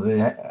 6 of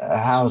the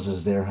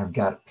houses there have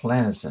got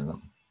planets in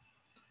them.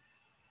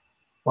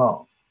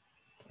 Well,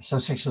 so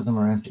 6 of them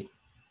are empty.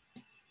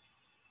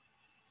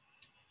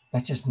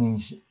 That just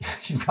means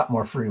you've got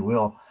more free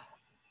will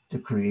to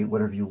create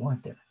whatever you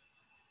want there.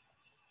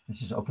 It's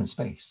just open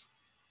space.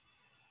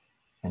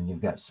 And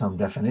you've got some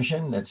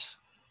definition that's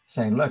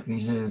saying, look,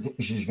 these are the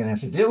issues you're going to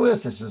have to deal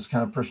with. This is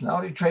kind of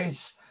personality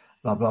traits,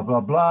 blah, blah,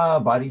 blah, blah,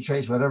 body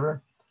traits,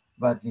 whatever.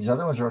 But these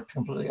other ones are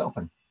completely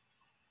open.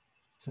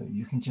 So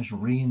you can just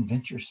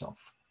reinvent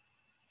yourself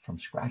from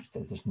scratch.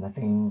 There's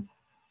nothing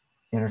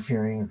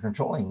interfering or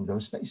controlling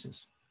those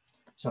spaces.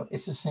 So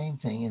it's the same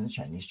thing in the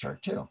Chinese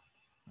chart too.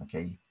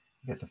 Okay, you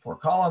get the 4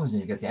 columns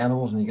and you get the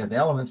animals and you get the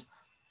elements.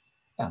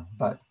 Yeah,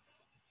 but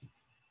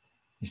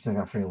you still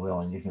got free will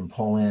and you can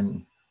pull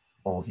in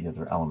all the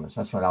other elements.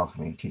 That's what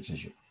alchemy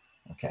teaches you.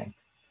 Okay,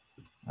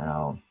 and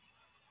I'll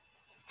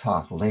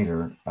talk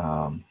later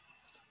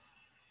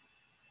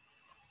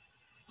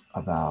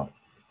about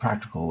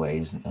practical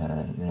ways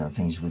and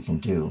things we can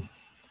do,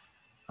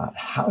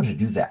 how to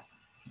do that.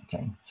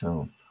 Okay,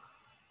 so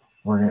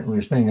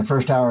we're spending the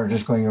first hour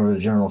just going over the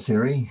general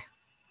theory,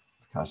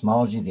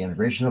 cosmology, the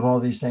integration of all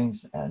these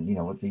things, and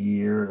what the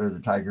year or the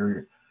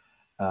tiger,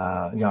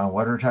 yang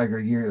water tiger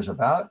year is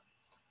about.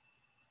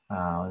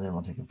 And then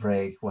we'll take a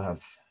break. We'll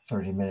have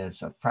 30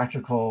 minutes of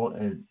practical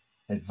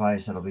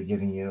advice that I'll be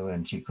giving you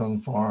in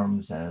Qigong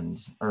forms and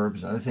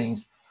herbs and other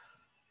things.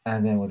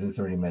 And then we'll do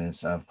 30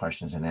 minutes of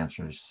questions and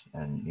answers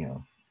and,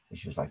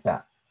 issues like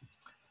that.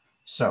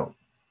 So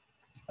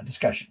a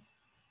discussion.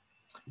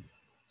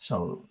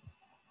 So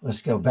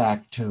let's go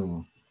back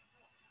to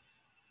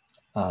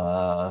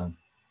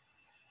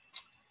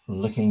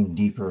looking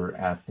deeper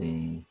at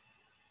the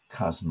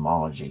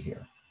cosmology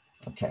here.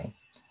 Okay.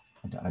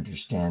 And to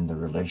understand the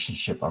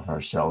relationship of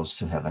ourselves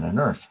to heaven and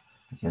earth,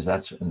 because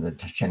that's in the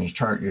Chinese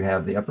chart. You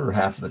have the upper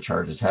half of the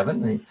chart is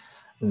heaven,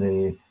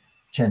 the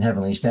 10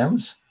 heavenly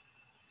stems,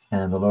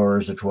 and the lower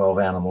is the 12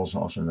 animals,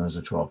 also known as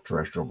the 12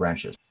 terrestrial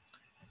branches.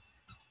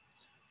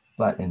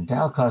 But in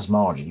Tao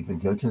cosmology, you can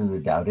go to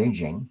the Tao Te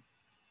Ching,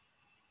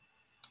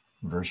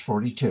 verse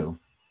 42,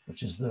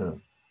 which is the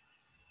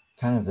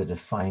kind of the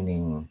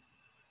defining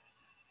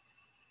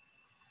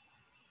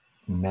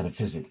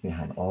metaphysic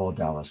behind all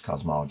Taoist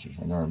cosmology.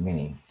 And there are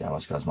many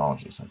Taoist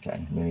cosmologies,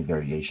 okay, many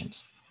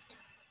variations.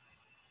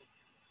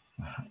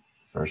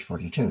 Verse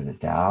 42, the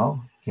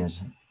Tao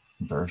gives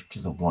birth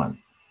to the One.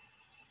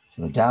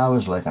 So the Tao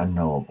is like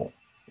unknowable.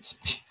 It's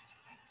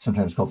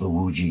sometimes called the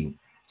Wuji,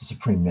 the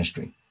supreme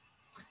mystery.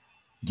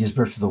 It gives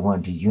birth to the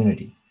One, to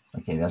unity.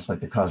 Okay, that's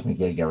like the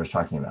cosmic egg I was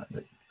talking about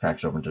that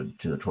cracks open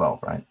to the 12,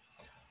 right?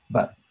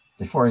 But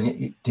before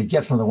to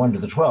get from the 1 to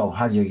the 12,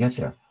 how do you get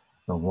there?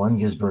 The 1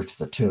 gives birth to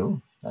the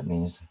 2. That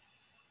means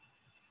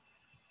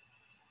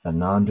the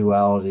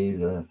non-duality,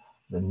 the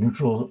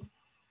neutral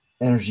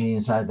energy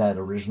inside that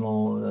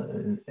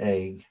original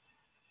egg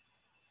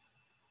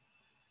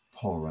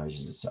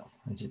polarizes itself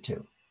into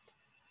 2.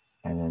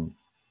 And then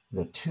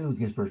the 2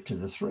 gives birth to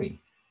the 3.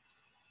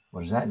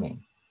 What does that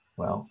mean?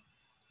 Well,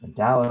 the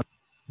Taoist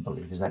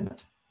belief is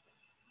that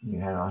you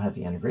now have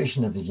the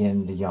integration of the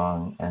yin, the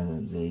yang,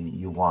 and the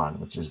yuan,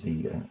 which is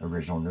the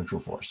original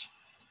neutral force,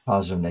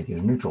 positive,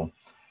 negative, neutral.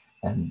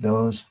 And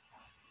those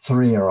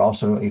 3 are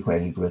also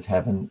equated with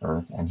heaven,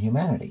 earth, and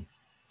humanity.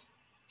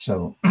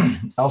 So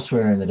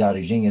elsewhere in the Tao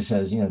Te Ching, it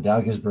says,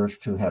 Tao gives birth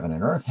to heaven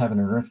and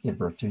earth give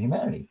birth to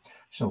humanity.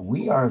 So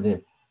we are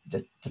the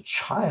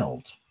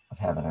child of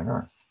heaven and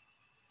earth.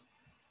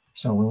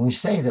 So when we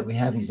say that we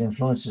have these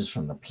influences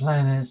from the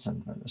planets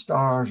and from the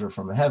stars or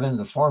from heaven,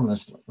 the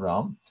formless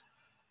realm,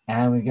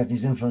 and we get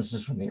these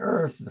influences from the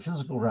earth, the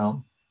physical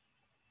realm,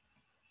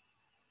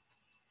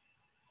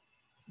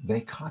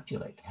 they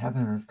copulate,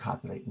 heaven and earth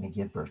copulate, and they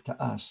give birth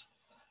to us.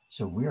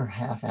 So we're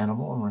half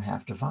animal and we're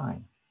half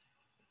divine.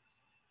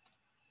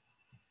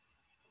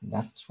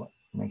 That's what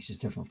makes us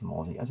different from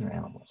all the other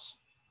animals.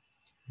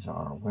 Is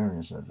our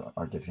awareness of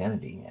our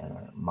divinity, and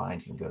our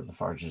mind can go to the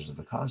far reaches of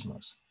the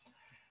cosmos.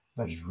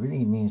 But it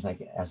really means,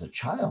 like, as a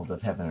child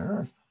of heaven and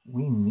earth,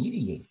 we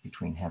mediate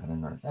between heaven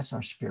and earth. That's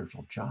our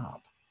spiritual job.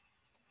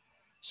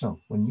 So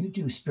when you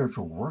do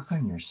spiritual work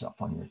on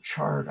yourself, on your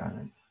chart,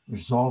 on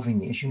resolving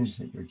the issues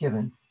that you're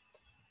given,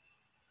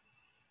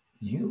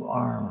 you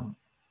are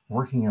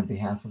working on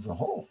behalf of the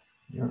whole.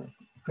 You're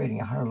creating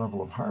a higher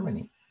level of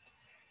harmony.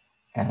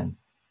 And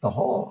the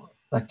whole,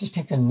 like, just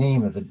take the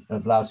name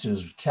of Lao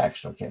Tzu's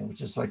text, okay,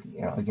 which is, like,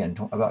 again,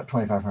 about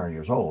 2,500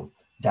 years old.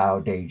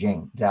 Tao De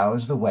Jing. Tao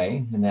is the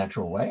way, the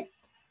natural way.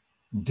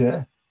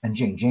 De and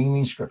Jing. Jing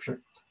means scripture.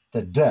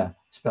 The de,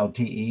 spelled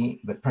T-E,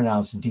 but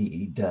pronounced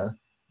D-E, de,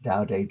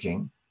 Tao De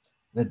Jing.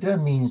 The de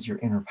means your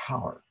inner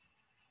power,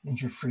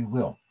 means your free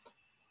will.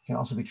 It can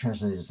also be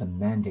translated as a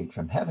mandate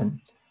from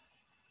heaven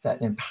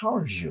that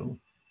empowers you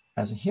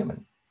as a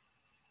human.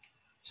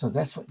 So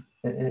that's what,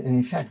 it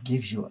in fact,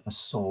 gives you a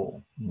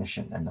soul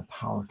mission and the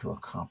power to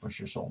accomplish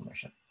your soul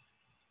mission.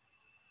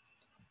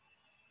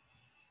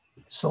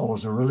 Soul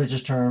is a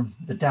religious term.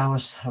 The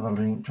Taoists have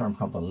a term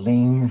called the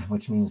Ling,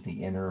 which means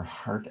the inner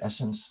heart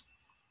essence.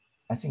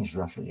 I think it's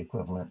roughly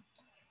equivalent,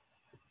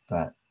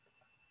 but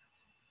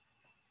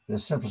the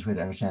simplest way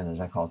to understand it is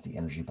I call it the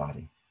energy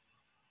body.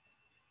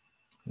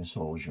 Your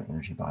soul is your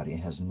energy body.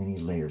 It has many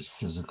layers: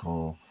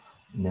 physical,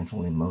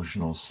 mental,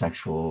 emotional,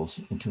 sexual,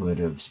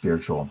 intuitive,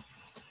 spiritual.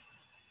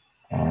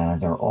 And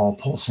they're all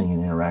pulsing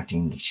and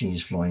interacting. The chi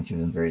is flowing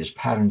through them, various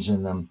patterns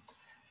in them.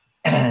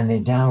 And they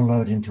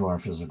download into our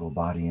physical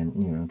body and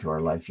into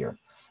our life here.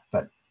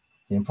 But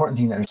the important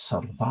thing that are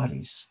subtle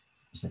bodies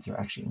is that they're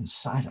actually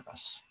inside of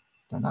us.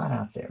 They're not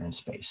out there in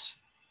space.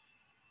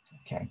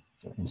 Okay,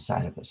 they're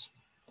inside of us.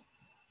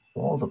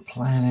 All the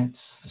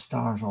planets, the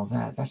stars, all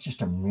that, that's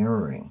just a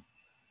mirroring.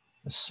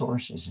 The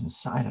source is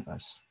inside of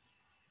us.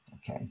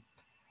 Okay,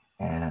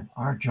 and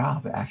our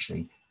job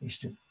actually is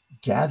to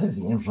gather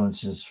the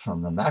influences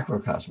from the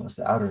macrocosmos,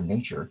 the outer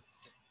nature,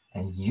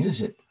 and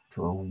use it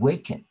to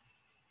awaken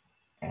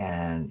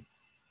and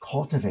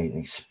cultivate and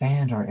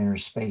expand our inner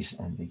space,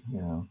 and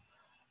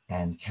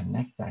and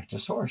connect back to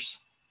source,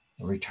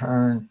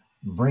 return,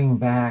 bring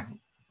back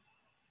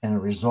in a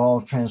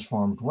resolved,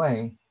 transformed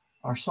way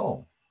our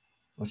soul,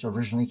 which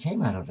originally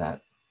came out of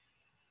that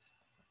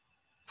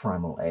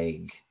primal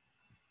egg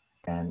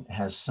and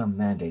has some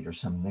mandate or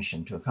some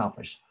mission to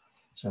accomplish.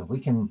 So if we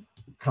can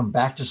come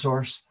back to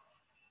source,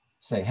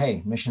 say,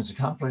 hey, mission's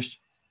accomplished,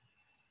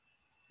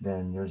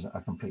 then there's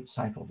a complete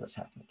cycle that's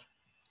happened,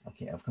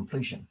 okay, of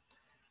completion.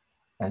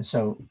 And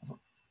so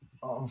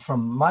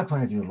from my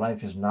point of view,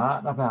 life is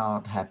not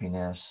about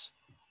happiness.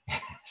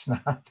 It's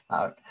not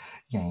about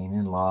gain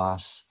and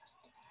loss.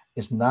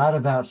 It's not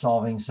about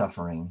solving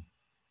suffering.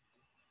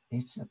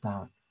 It's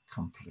about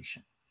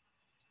completion.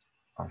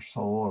 Our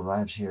soul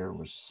arrives here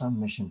with some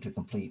mission to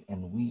complete,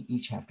 and we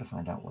each have to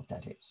find out what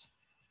that is.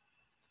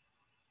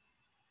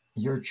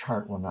 Your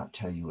chart will not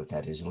tell you what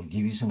that is. It'll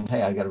give you some,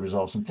 hey, I've got to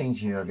resolve some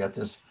things here. I've got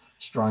this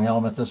strong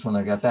element, this one,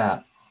 I've got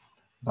that.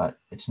 But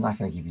it's not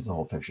going to give you the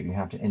whole picture. You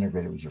have to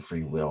integrate it with your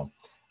free will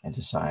and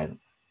decide,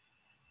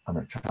 I'm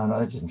going to try, oh, no,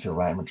 that didn't feel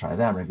right. I'm going to try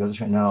that. I'm going to go this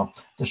way. No,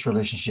 this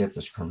relationship,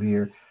 this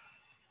career.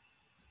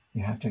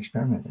 You have to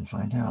experiment and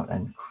find out,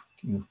 and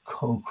you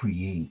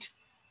co-create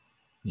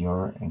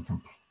your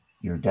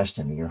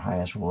destiny, your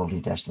highest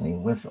worldly destiny,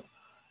 with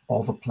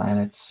all the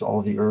planets,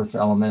 all the earth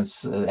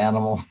elements,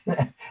 animal,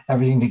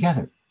 everything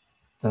together.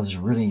 Those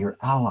are really your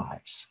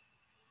allies.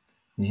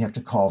 You have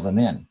to call them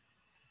in,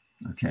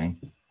 okay?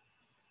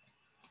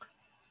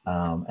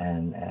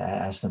 And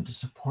ask them to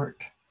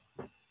support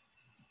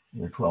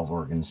your 12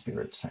 organ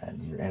spirits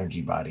and your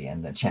energy body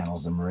and the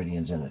channels and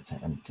meridians in it.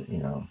 And,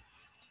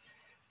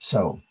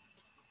 so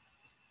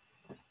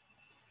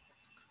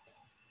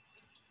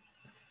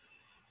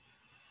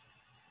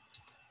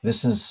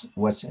this is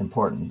what's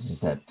important, is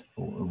that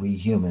we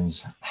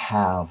humans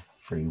have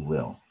free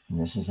will. And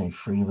this is a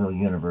free will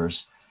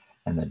universe.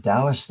 And the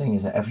Taoist thing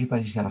is that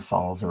everybody's got to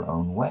follow their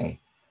own way.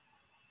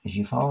 If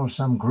you follow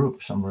some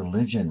group, some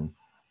religion,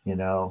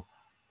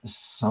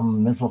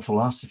 some mental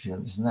philosophy,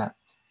 this and that,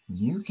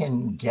 you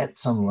can get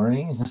some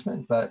learning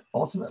assessment, but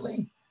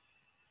ultimately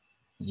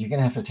you're going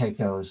to have to take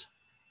those,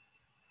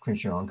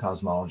 create your own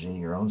cosmology,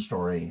 your own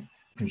story,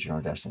 create your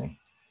own destiny.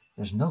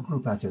 There's no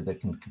group out there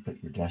that can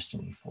complete your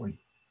destiny for you.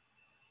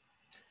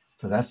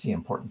 So that's the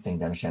important thing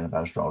to understand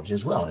about astrology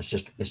as well. It's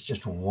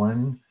just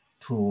one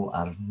tool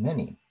out of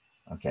many,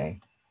 okay?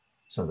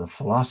 So the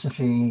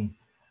philosophy,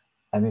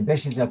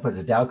 basically I put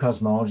the Tao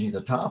cosmology at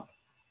the top,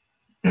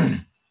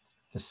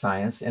 the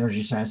science,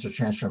 energy science of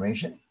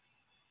transformation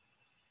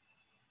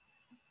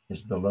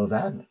is below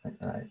that.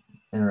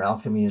 Inner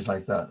alchemy is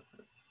like the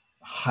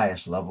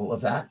highest level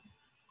of that.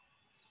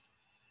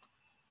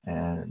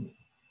 And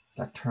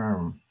that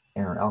term,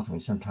 inner alchemy,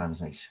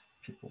 sometimes makes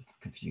people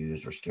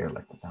confused or scared,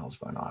 like, what the hell's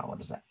going on? What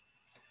is that?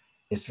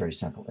 It's very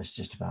simple. It's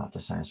just about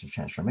the science of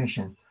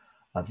transformation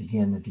of the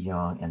yin, the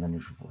yang, and the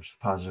neutral force,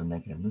 positive,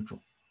 negative, neutral.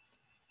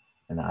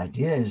 And the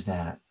idea is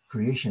that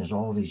creation is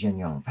all these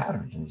yin-yang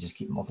patterns, and you just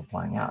keep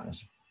multiplying out.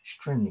 It's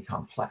extremely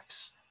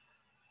complex.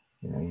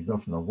 You know, you go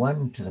from the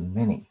one to the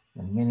many,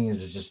 and many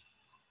is just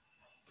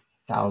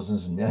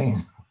thousands and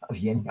millions of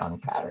yin-yang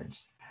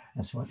patterns.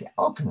 And so what the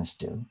alchemists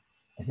do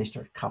is they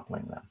start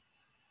coupling them.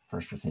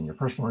 First within your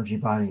personal energy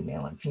body,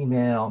 male and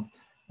female,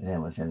 and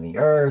then within the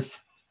earth,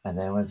 and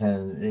then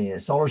within the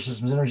solar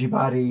system's energy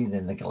body,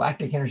 then the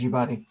galactic energy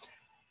body.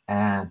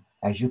 And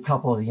as you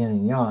couple the yin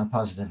and yang,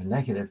 positive and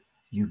negative,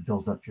 you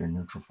build up your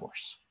neutral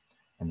force.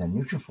 And the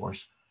neutral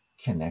force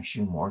connects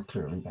you more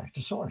clearly back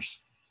to source,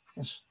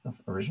 because the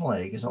original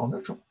egg is all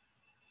neutral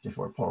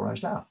before it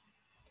polarized out.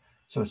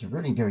 So it's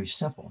really very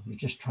simple. You're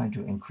just trying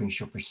to increase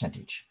your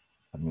percentage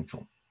of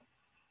neutral.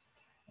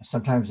 And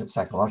sometimes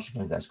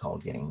psychologically, that's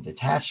called getting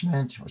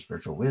detachment or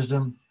spiritual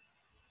wisdom.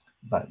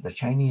 But the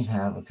Chinese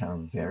have a kind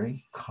of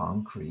very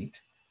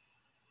concrete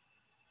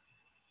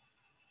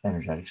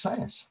energetic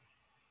science.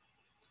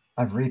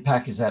 I've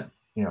repackaged that,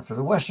 you know, for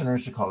the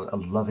Westerners to call it a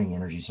loving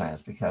energy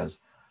science, because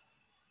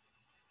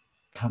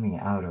coming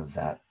out of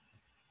that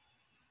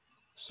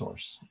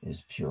source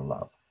is pure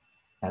love.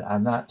 And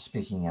I'm not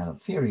speaking out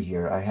of theory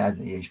here. I had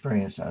the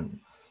experience on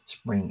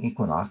spring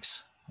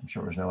equinox. I'm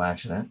sure it was no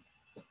accident.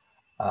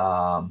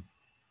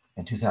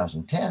 In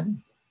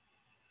 2010,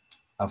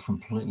 of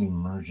completely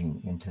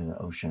merging into the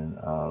ocean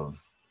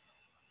of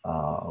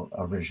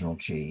original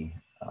Qi,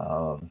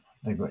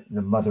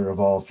 the mother of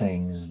all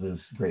things,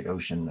 this great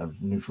ocean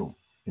of neutral,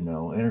 you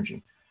know,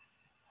 energy.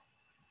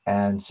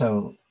 And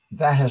so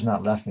that has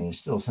not left me. It's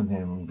still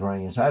something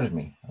growing inside of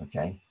me.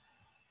 Okay.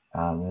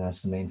 And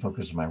that's the main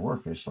focus of my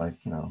work. It's like,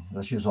 you know,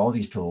 let's use all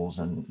these tools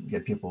and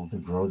get people to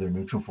grow their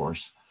neutral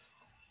force.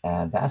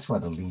 And that's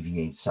what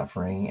alleviates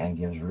suffering and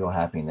gives real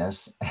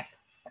happiness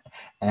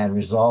and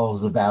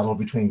resolves the battle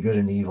between good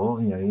and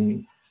evil. You know,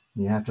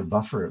 you have to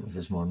buffer it with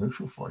this more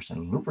neutral force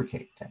and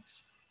lubricate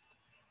things.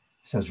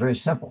 So it's very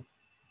simple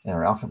in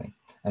our alchemy.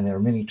 And there are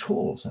many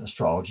tools, and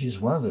astrology is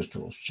one of those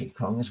tools.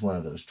 Qigong is one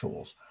of those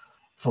tools.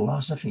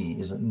 Philosophy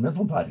is a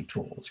mental body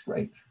tool. It's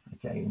great.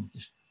 Okay,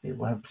 just be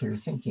able to have clear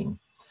thinking.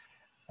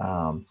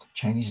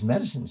 Chinese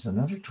medicine is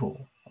another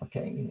tool.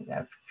 Okay,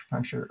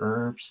 acupuncture,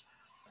 herbs,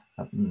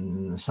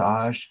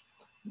 massage.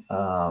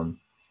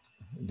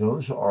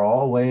 Those are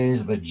all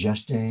ways of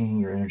adjusting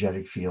your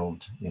energetic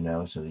field, you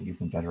know, so that you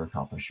can better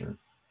accomplish your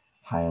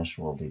highest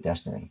worldly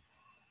destiny.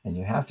 And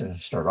you have to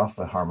start off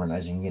by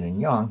harmonizing yin and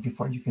yang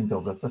before you can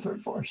build up the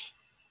third force.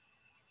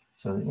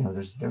 So, you know,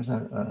 there's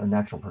a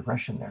natural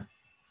progression there.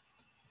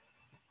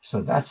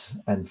 So that's,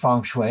 and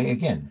Feng Shui,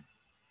 again,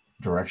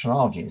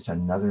 directionology. It's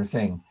another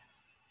thing,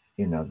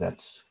 you know,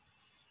 that's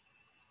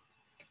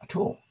a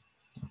tool,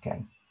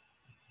 okay?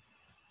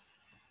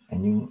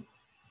 And you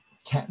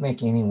can't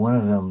make any one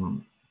of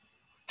them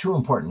too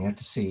important. You have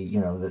to see, you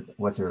know, that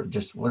what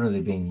are they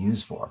being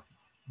used for?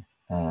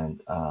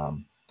 And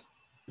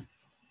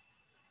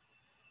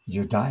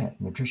your diet,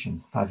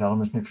 nutrition, 5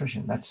 elements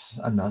nutrition, that's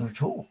another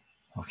tool,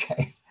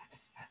 okay?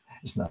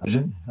 It's not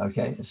religion,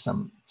 okay? It's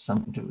some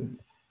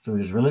food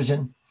is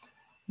religion.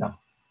 No,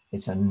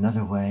 it's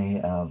another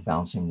way of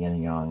balancing yin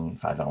and yang,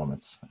 5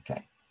 elements,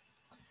 okay?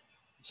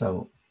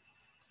 So,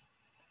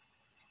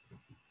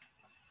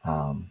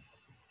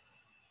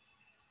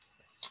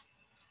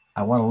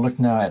 I want to look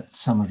now at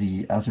some of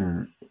the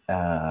other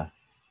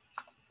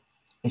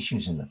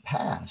issues in the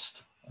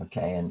past,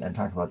 okay, and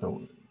talk about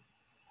the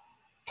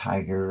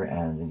tiger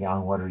and the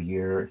yang water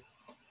year.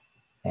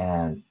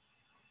 And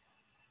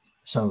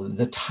so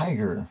the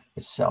tiger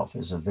itself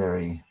is a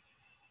very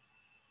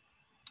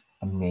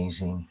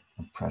amazing,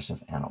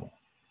 impressive animal.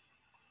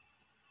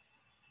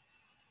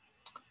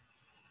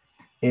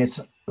 It's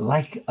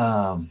like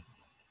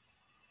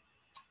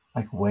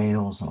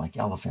whales and like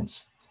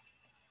elephants.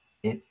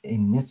 It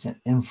emits an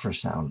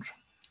infrasound.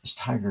 This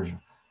tigers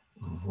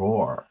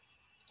roar.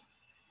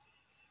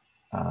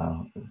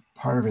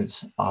 Part of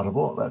it's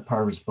audible, but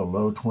part of it's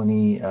below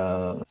 20,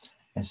 and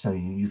so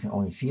you can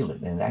only feel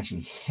it, and it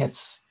actually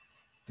hits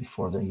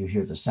before you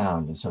hear the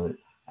sound, and so it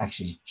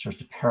actually starts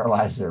to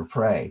paralyze their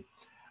prey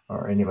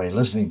or anybody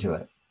listening to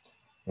it.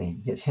 They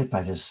get hit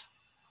by this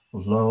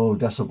low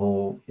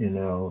decibel, you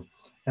know,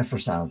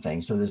 infrasound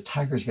thing. So this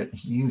tigers get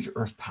huge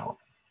earth power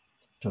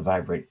to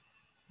vibrate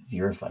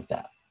the earth like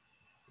that.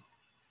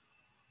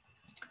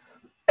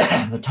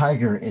 The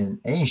tiger in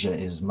Asia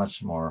is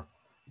much more,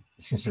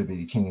 it's considered to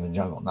be the king of the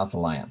jungle, not the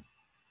lion.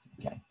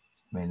 Okay,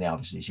 I mean, they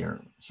obviously share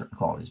certain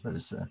qualities, but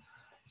it's the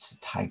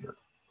tiger.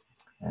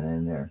 And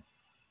in their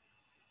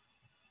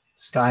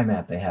sky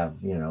map, they have,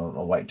 you know,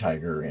 a white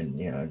tiger and,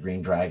 you know, a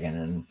green dragon,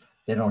 and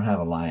they don't have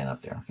a lion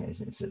up there. Okay,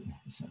 it's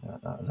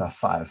the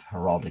 5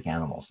 heraldic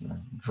animals and the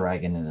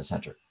dragon in the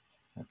center.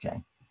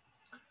 Okay,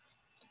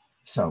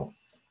 so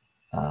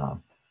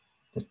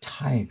the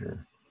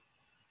tiger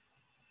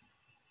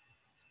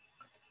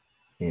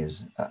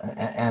is,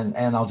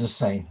 and I'll just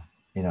say,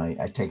 you know,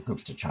 I take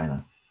groups to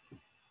China,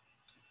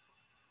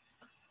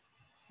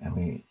 and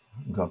we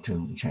go up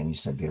to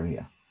Chinese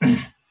Siberia, and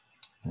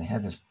they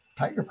have this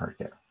tiger park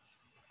there.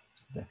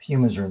 The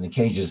humans are in the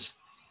cages,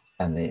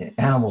 and the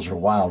animals are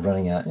wild,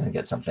 running out, and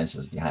get some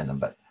fences behind them,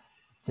 but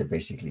they're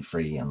basically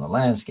free on the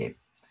landscape.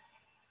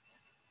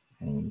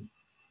 And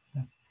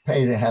you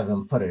pay to have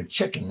them put a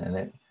chicken,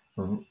 and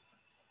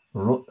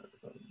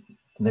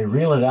they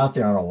reel it out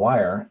there on a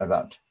wire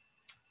about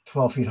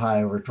 12 feet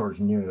high over towards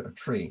near a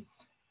tree.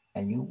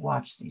 And you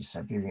watch these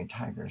Siberian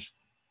tigers.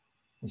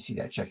 You see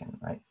that chicken,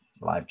 right?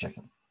 Live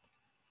chicken.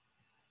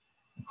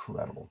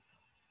 Incredible.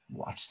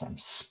 Watch them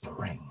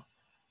spring.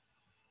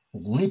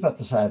 Leap up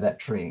the side of that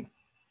tree,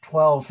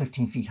 12,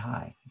 15 feet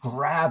high.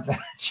 Grab that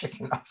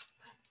chicken up,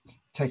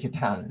 take it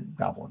down and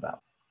gobble it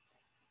up.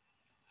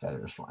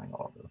 Feathers flying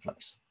all over the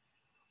place.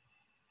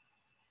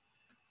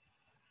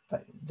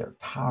 But their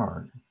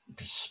power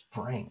to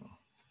spring,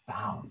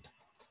 bound,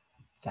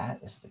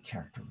 that is the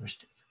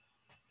characteristic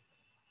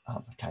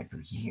of a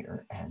tiger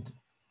year. And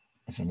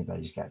if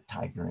anybody's got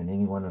tiger in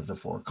any one of the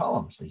 4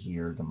 columns, the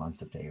year, the month,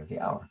 the day, or the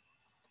hour,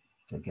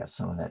 they've got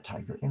some of that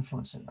tiger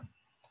influence in them.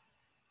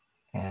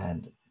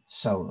 And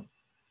so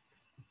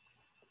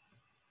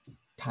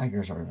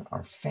tigers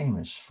are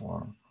famous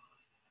for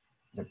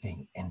their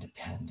being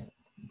independent,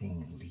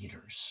 being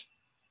leaders,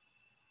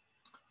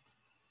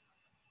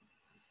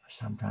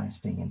 sometimes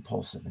being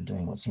impulsive and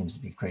doing what seems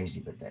to be crazy,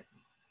 but that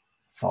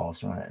follow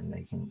through on it and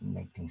they can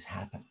make things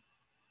happen.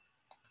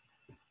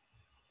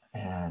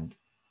 And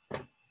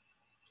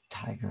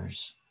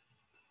tigers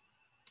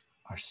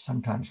are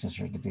sometimes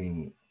considered to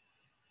be,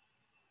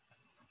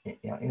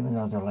 even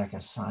though they're like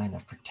a sign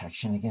of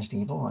protection against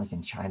evil, like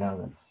in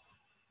China,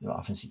 you'll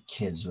often see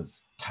kids with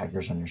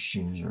tigers on their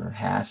shoes or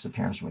hats. The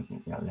parents would,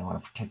 they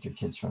want to protect their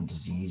kids from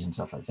disease and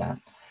stuff like that.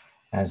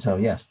 And so,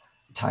 yes,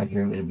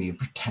 tiger would be a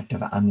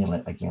protective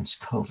amulet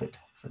against COVID,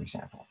 for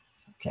example.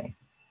 Okay.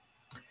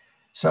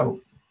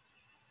 So,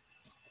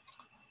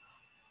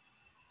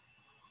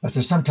 but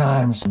they're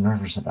sometimes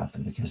nervous about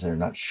them because they're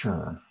not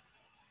sure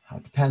how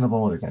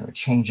dependable, they're going to be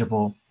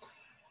changeable.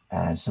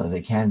 And so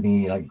they can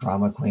be like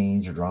drama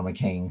queens or drama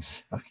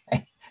kings.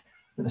 Okay.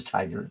 The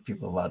tiger,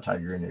 people have a lot of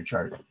tiger in their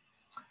chart.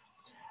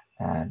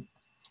 And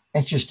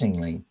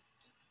interestingly,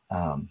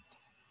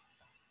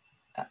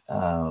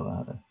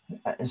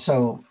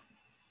 so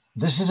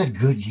this is a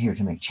good year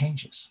to make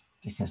changes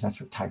because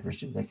that's what tigers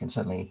do. They can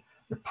suddenly,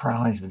 they're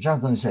prowling to the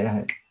jungle and say,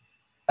 hey,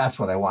 that's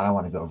what I want. I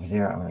want to go over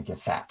there. I want to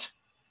get that.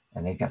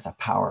 And they've got the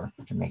power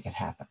to make it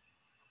happen.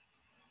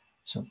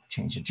 So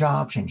change a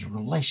job, change a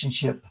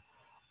relationship,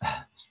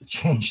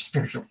 change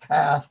spiritual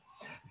path,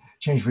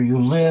 change where you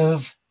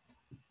live.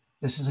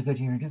 This is a good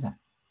year to do that.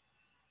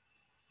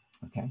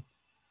 Okay.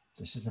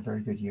 This is a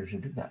very good year to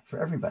do that for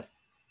everybody.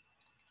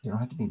 You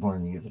don't have to be born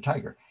in the year of the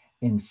tiger.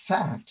 In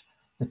fact,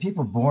 the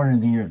people born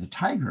in the year of the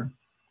tiger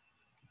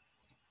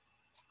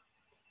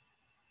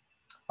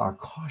are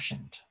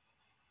cautioned.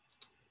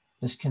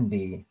 This can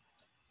be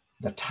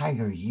the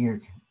tiger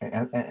year,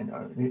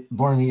 and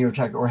born in the year of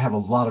tiger, or have a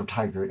lot of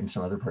tiger in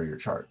some other part of your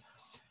chart.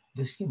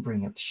 This can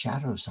bring up the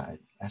shadow side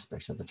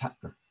aspects of the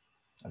tiger.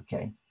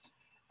 Okay.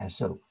 And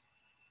so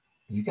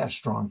you got a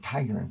strong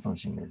tiger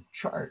influence in your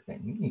chart,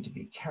 then you need to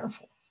be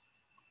careful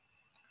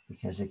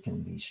because it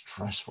can be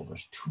stressful.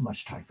 There's too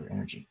much tiger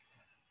energy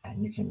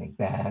and you can make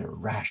bad or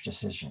rash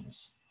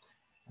decisions.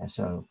 And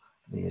so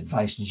the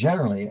advice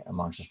generally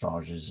amongst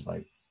astrologers is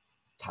like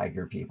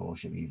tiger people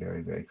should be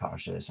very, very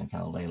cautious and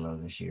kind of lay low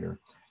this year.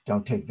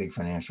 Don't take big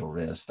financial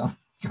risks.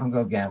 Don't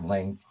go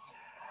gambling.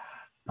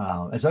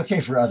 It's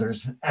okay for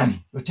others,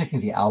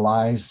 particularly the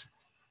allies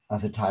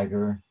of the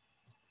tiger,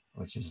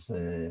 which is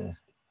the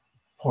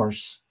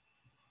horse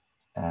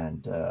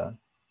and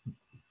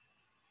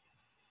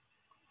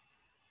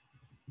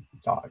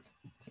dog,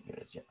 I think it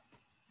is, yeah.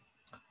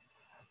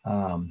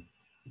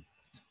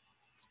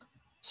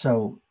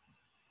 So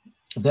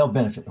they'll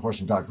benefit, the horse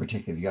and dog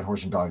particularly. If you got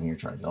horse and dog in your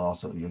chart,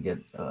 you'll get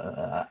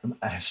a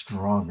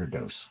stronger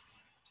dose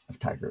of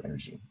tiger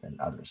energy than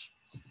others.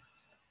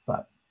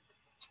 But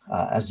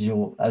as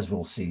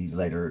we'll see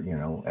later,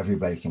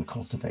 everybody can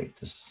cultivate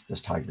this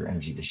tiger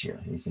energy this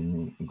year. You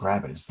can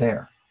grab it; it's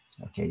there.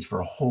 Okay, for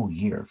a whole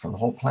year, for the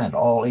whole planet,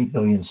 all 8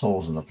 billion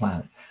souls on the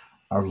planet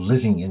are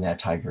living in that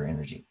tiger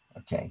energy.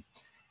 Okay,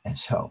 and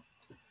so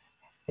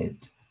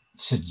it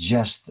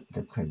suggests that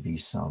there could be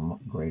some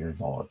greater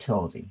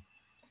volatility.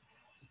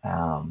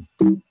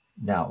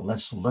 Now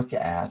let's look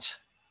at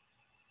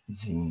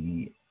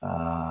the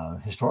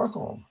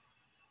historical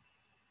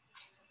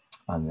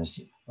on this.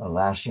 The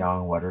last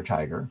young water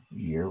tiger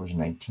year was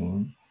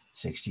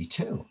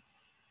 1962.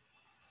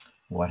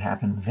 What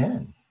happened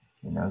then?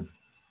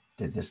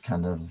 Did this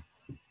kind of,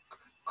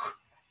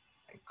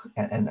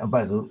 and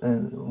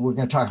we're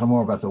going to talk a little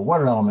more about the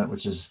water element,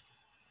 which is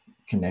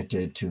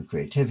connected to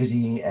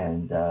creativity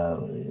and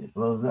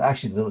well,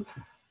 actually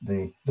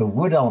the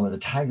wood element. The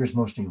tiger is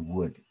mostly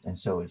wood, and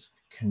so it's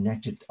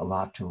connected a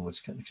lot to what's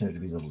considered to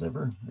be the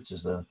liver, which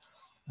is the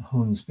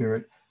Hun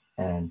spirit,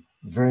 and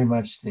very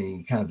much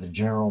the kind of the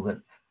general that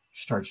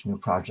starts new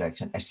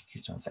projects and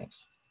executes on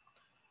things.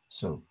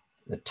 So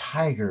the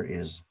tiger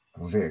is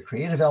a very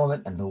creative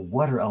element, and the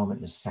water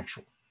element is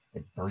sexual.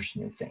 It bursts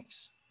new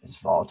things.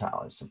 It's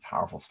volatile. It's a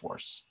powerful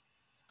force.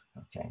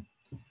 Okay.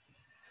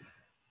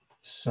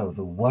 So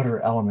the water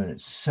element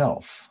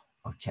itself,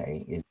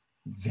 okay, is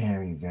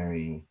very,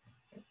 very,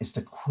 it's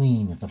the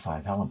queen of the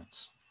five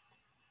elements.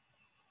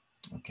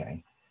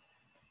 Okay.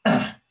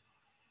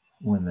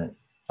 When the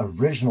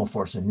original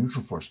force, the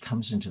neutral force,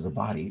 comes into the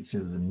body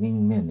through the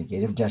Ming Min, the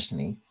gate of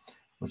destiny,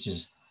 which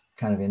is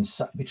kind of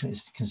inside between,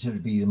 it's considered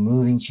to be the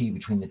moving qi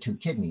between the two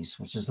kidneys,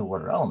 which is the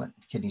water element.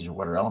 Kidneys are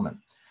water element.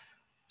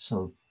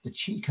 So the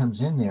qi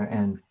comes in there,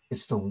 and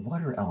it's the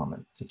water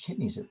element, the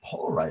kidneys, that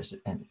polarize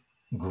it and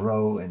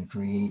grow and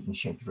create and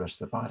shape the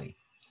rest of the body.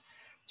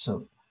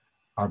 So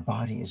our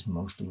body is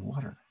mostly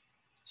water.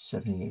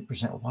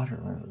 78% water,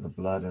 the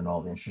blood and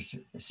all the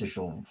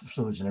interstitial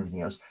fluids and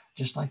everything else,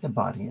 just like the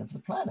body of the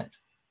planet.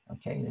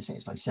 Okay, they say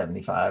it's like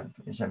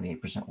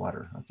 78%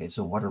 water. Okay, it's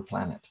a water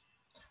planet.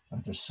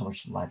 There's so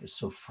much life, it's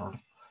so fertile,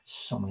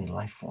 so many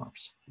life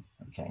forms.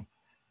 Okay,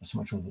 there's so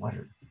much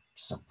water to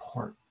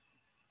support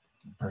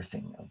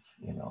birthing of,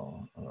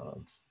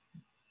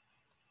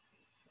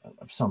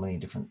 of so many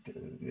different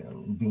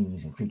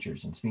beings and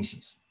creatures and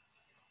species,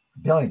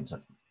 billions of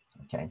them.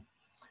 Okay,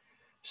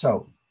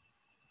 so,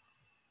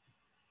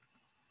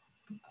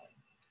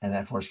 and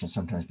that force can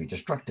sometimes be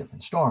destructive in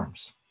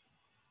storms.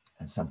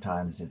 And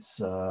sometimes it's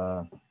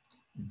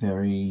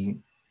very,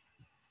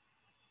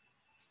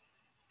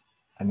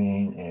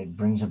 it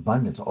brings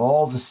abundance.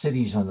 All the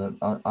cities on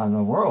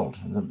the world,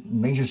 the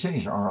major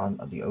cities, are on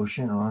the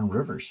ocean or on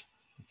rivers,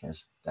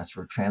 because that's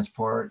where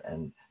transport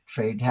and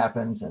trade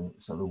happens. And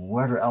so the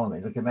water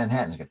element, look at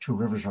Manhattan, it's got two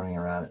rivers running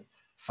around it,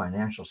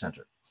 financial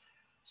center.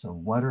 So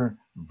water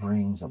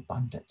brings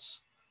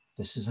abundance.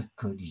 This is a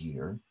good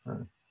year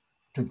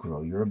to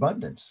grow your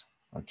abundance.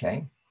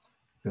 Okay,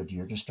 good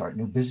year to start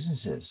new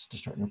businesses, to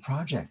start new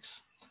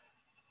projects.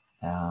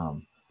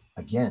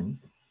 Again,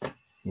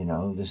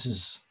 this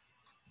is,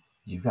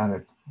 you got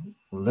to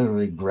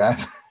literally grab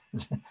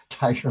the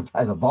tiger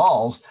by the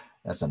balls.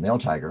 That's a male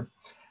tiger.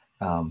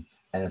 And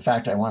in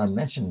fact, I want to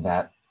mention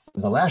that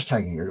the last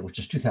tiger year, which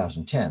is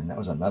 2010, that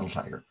was a metal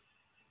tiger.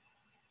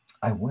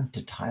 I went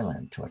to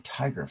Thailand to a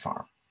tiger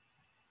farm.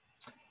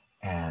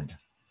 And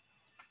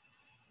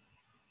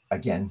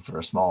again, for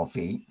a small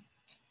fee,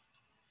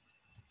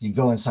 you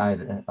go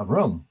inside a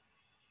room,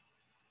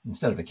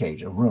 instead of a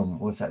cage, a room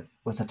with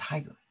a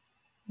tiger.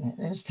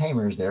 And his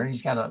tamer is there, and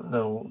he's got a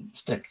little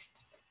stick.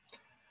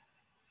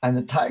 And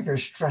the tiger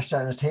is stretched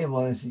out on the table,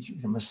 and he says, you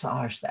can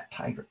massage that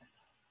tiger.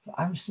 So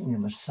I'm sitting here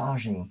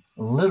massaging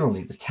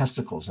literally the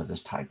testicles of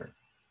this tiger.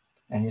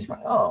 And he's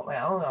going, oh,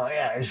 well, oh,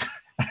 yeah.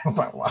 I'm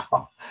like,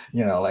 wow.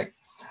 Like,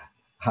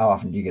 how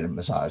often do you get to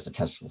massage the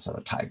testicles of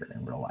a tiger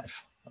in real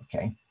life?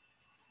 Okay.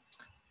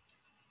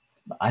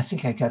 I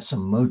think I got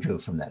some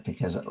mojo from that,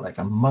 because like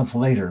a month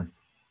later,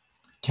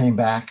 came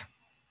back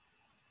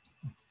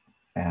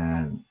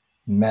and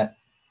met.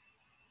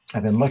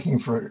 I've been looking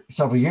for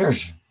several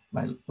years.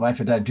 My wife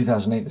had died in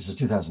 2008. This is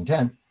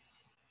 2010.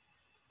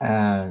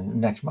 And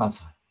next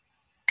month,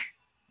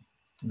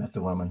 met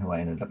the woman who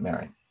I ended up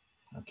marrying.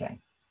 Okay.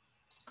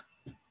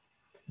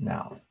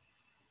 Now,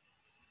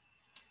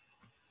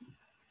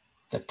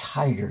 the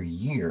tiger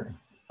year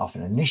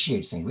often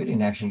initiates things. We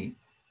didn't actually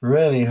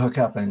really hook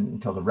up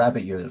until the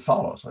rabbit year that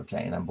follows.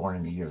 Okay. And I'm born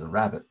in the year of the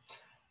rabbit.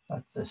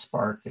 But the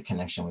spark, the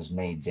connection was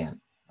made then.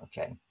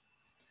 Okay.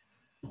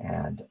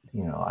 And,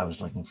 I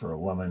was looking for a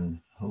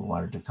woman who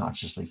wanted to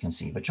consciously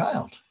conceive a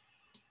child.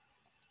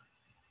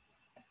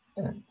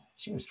 And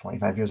she was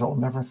 25 years old,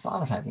 never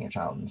thought of having a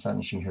child. And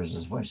suddenly she hears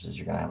his voice, says,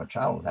 you're going to have a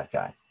child with that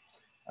guy.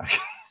 Okay.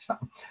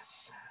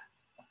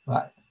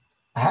 But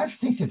I have to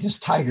think that this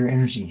tiger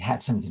energy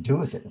had something to do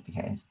with it.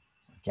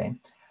 Okay.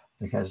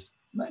 Because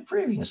my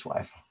previous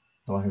wife,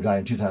 the one who died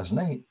in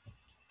 2008,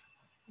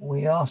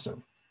 we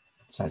also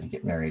decided to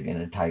get married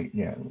in a tight,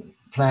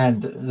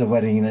 planned the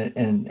wedding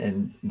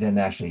and then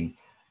actually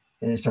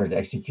started to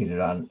execute it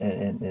on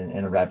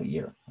in a rabbit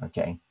year.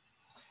 Okay.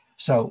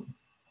 So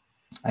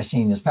I've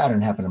seen this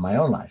pattern happen in my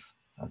own life.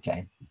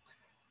 Okay.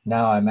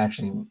 Now I'm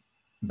actually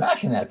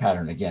back in that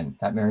pattern again.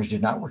 That marriage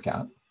did not work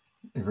out.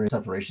 A very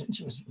separation.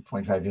 She was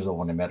 25 years old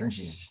when I met her, and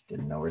she just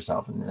didn't know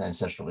herself, and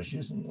ancestral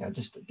issues, and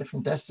just a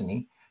different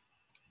destiny,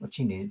 but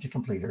she needed to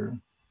complete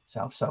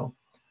herself. So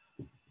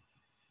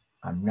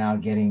I'm now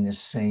getting the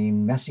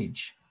same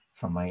message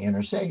from my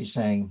inner sage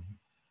saying,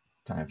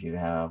 time for you to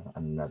have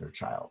another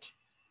child.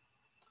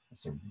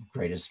 It's the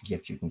greatest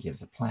gift you can give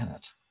the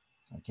planet.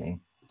 Okay.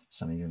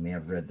 Some of you may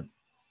have read the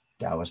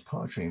Taoist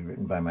poetry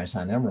written by my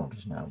son Emerald,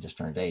 who's now just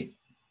turned 8.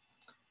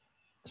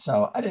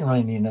 So I didn't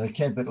really need another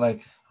kid, but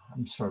like,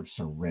 I'm sort of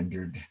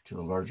surrendered to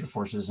the larger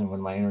forces. And when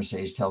my inner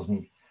sage tells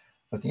me,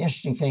 but the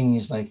interesting thing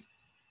is, like, he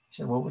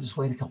said, well, we'll just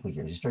wait a couple of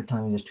years. He started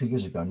telling me this 2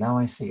 years ago. Now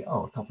I see,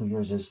 oh, a couple of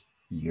years is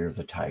year of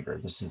the tiger.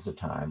 This is the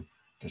time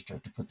to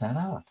start to put that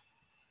out.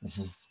 This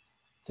is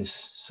this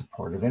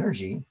supportive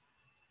energy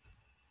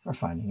for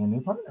finding a new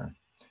partner.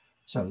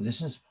 So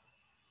this is,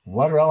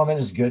 water element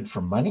is good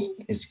for money,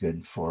 is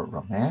good for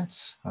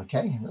romance.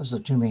 Okay. Those are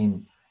the two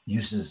main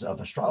uses of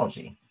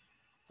astrology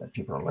that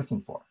people are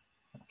looking for.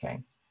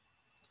 Okay.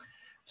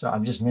 So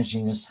I'm just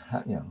mentioning this,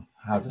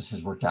 how this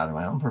has worked out in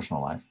my own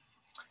personal life.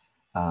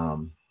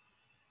 Um,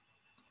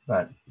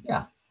 but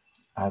yeah,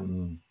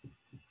 I'm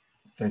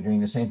figuring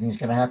the same thing's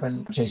going to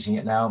happen, chasing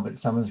it now, but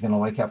someone's going to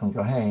wake up and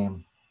go, hey,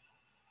 I'm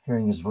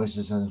hearing his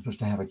voices and I'm supposed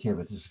to have a kid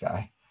with this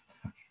guy.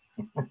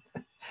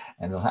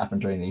 And it'll happen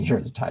during the year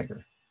of the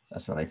tiger.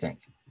 That's what I think.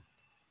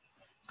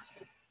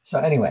 So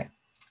anyway,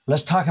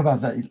 let's talk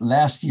about the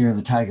last year of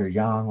the tiger,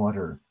 Yang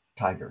Water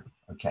Tiger,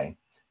 okay,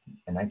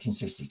 in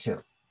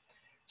 1962.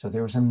 So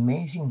there was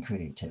amazing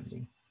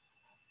creativity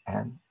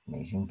and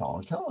amazing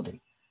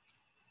volatility,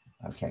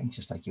 okay,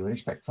 just like you would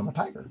expect from a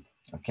tiger,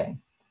 okay.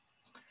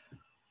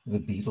 The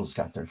Beatles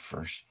got their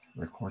first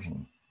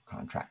recording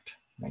contract,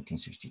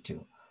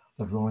 1962.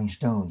 The Rolling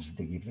Stones,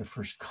 they gave their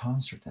first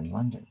concert in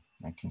London,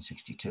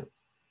 1962.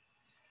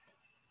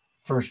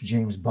 First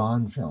James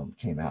Bond film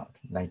came out,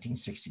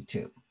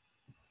 1962.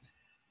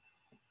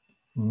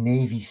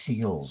 Navy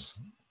SEALs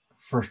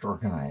first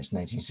organized,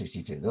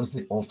 1962. Those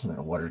are the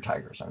ultimate water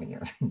tigers. I mean,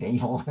 you're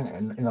naval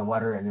and in the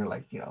water, and you're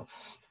like,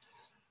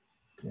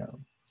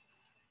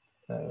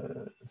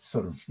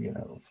 sort of,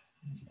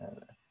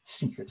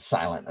 secret,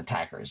 silent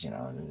attackers.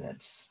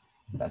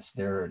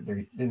 They're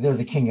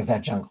the king of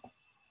that jungle.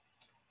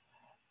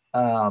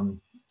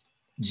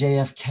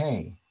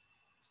 JFK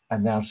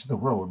announced to the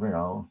world,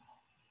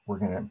 we're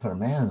going to put a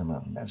man on the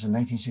moon. That was in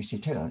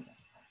 1962.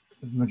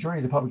 The majority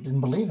of the public didn't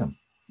believe him.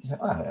 He said,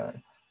 oh,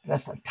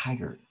 that's like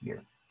tiger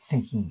year,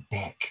 thinking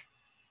big,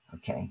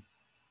 okay?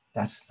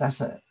 That's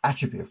an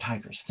attribute of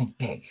tigers, think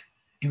big,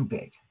 do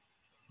big.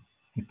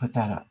 He put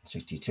that up in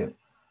 62.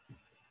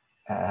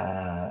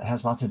 It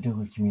has lots to do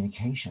with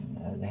communication.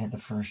 They had the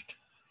first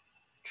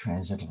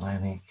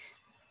transatlantic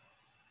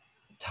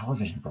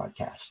television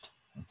broadcast,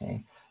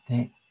 okay?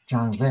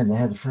 John Glenn, they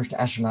had the first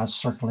astronauts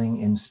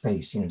circling in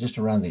space, just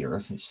around the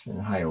Earth, it's in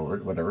high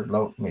orbit, whatever,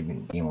 low, maybe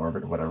medium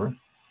orbit, whatever.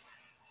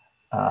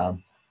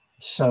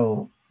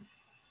 So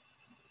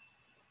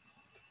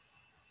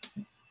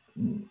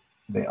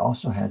they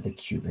also had the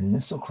Cuban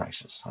Missile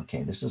Crisis.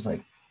 Okay, this is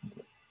like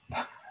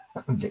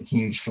the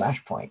huge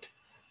flashpoint.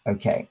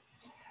 Okay,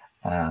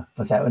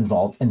 but that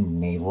involved a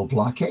naval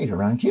blockade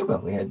around Cuba.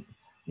 We had,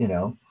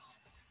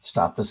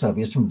 stopped the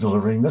Soviets from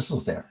delivering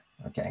missiles there.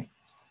 Okay,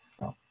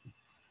 well,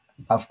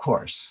 of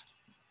course,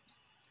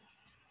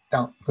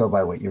 don't go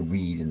by what you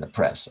read in the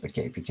press.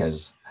 Okay,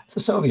 because the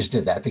Soviets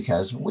did that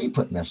because we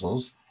put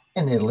missiles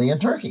in Italy and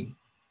Turkey,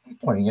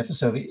 pointing at the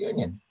Soviet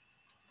Union.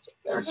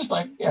 They were just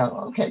like,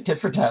 okay, tit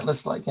for tat,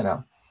 let's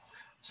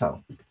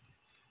So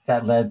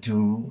that led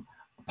to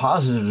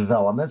positive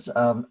developments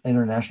of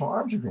international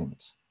arms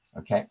agreements,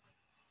 okay?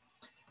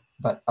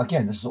 But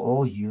again, this is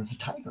all year of the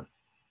tiger,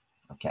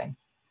 okay?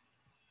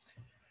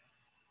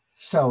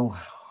 So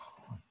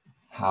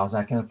how's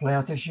that going to play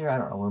out this year? I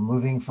don't know. We're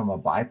moving from a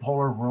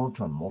bipolar world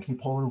to a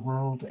multipolar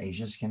world.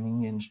 Asia's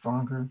coming in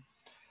stronger.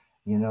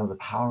 The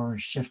power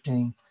is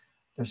shifting.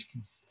 There's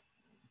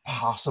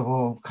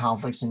possible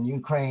conflicts in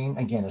Ukraine.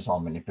 Again, it's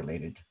all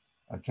manipulated,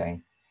 okay?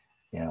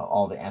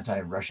 All the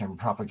anti-Russian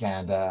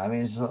propaganda. I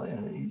mean,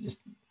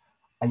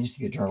 I used to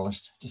be a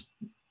journalist. Just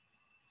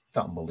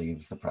don't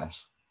believe the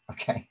press,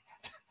 okay?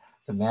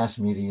 The mass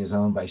media is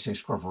owned by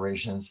 6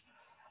 corporations,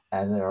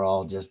 and they're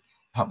all just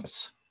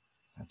puppets,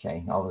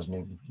 okay? All those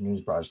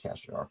news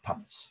broadcasters are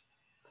puppets.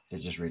 They're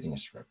just reading a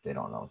script. They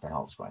don't know what the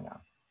hell is going on,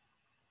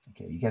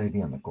 okay? You got to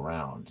be on the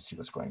ground to see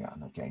what's going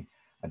on, okay?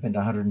 I've been to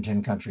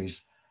 110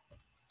 countries.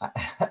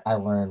 I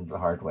learned the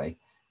hard way,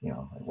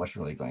 what's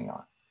really going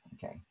on,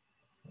 okay?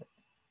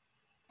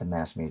 The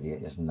mass media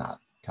is not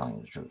telling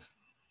the truth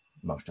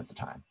most of the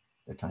time.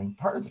 They're telling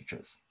part of the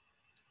truth.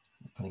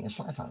 They're putting a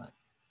slant on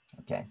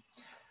it, okay?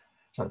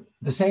 So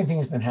the same thing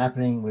has been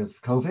happening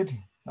with COVID,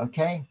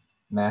 okay?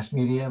 Mass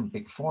media,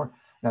 big 4.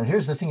 Now,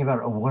 here's the thing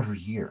about a water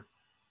year.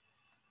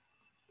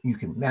 You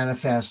can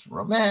manifest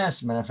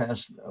romance,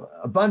 manifest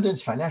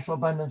abundance, financial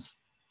abundance,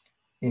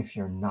 if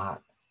you're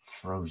not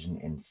frozen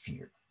in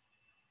fear.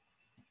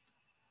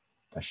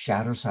 The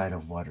shadow side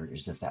of water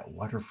is if that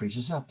water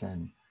freezes up,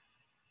 then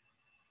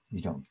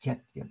you don't get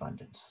the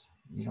abundance.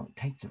 You don't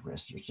take the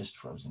risk. You're just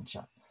frozen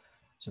shut.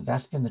 So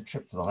that's been the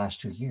trip for the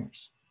last 2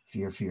 years.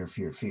 Fear, fear,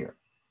 fear, fear.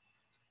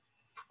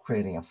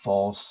 Creating a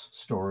false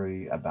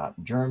story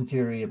about germ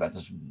theory, about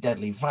this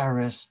deadly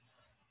virus,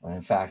 when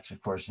in fact,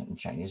 of course, in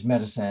Chinese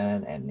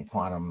medicine and in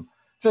quantum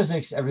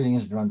physics, everything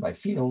is run by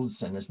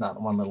fields and it's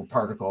not one little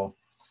particle.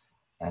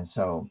 And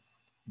so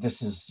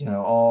this is,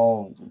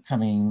 all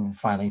coming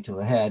finally to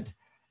a head.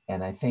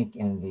 And I think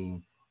in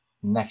the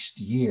next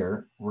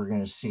year, we're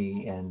going to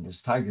see in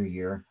this tiger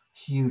year,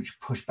 huge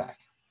pushback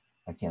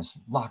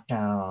against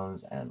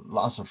lockdowns and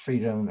loss of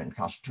freedom and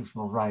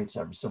constitutional rights,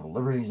 civil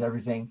liberties,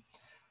 everything.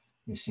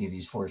 You see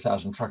these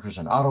 40,000 truckers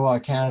in Ottawa,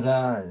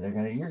 Canada, and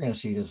you're going to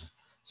see this.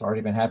 It's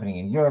already been happening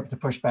in Europe, the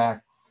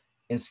pushback.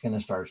 It's going to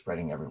start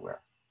spreading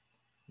everywhere.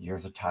 Year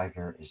of the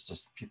tiger is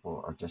just,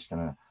 people are just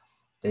going to,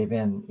 they've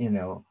been,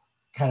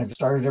 kind of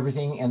started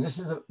everything. And this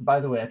is, by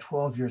the way, a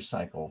 12-year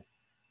cycle.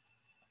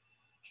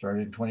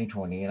 Started in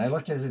 2020. And I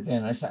looked at it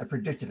then, I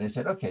predicted, I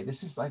said, okay,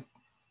 this is like,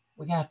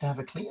 we're going to have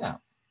a clean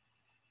out.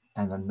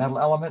 And the metal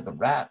element, the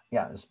rat,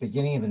 yeah, it's the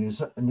beginning of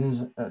the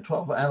new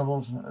 12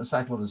 animals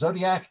cycle of the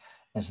zodiac.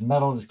 As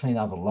metal is cleaning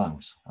out the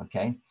lungs.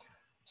 Okay,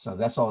 so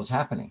that's all that's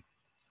happening.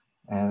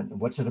 And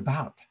what's it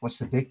about? What's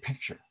the big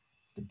picture?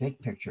 The big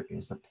picture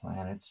is the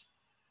planet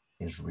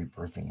is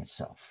rebirthing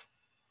itself.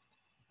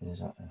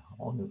 There's a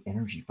whole new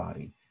energy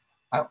body.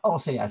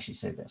 I'll actually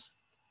say this.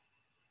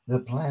 The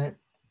planet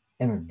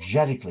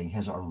energetically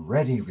has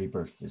already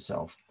rebirthed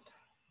itself,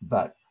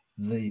 but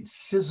the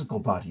physical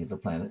body of the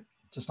planet,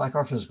 just like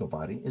our physical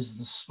body, is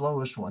the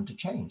slowest one to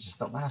change. It's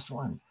the last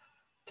one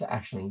to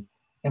actually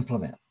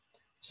implement.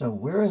 So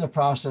we're in the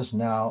process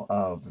now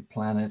of the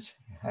planet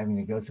having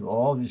to go through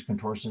all these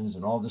contortions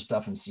and all this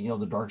stuff and see all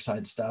the dark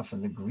side stuff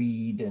and the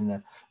greed and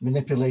the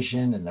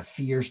manipulation and the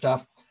fear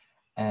stuff.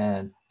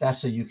 And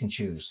that's so you can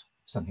choose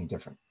something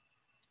different.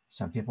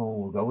 Some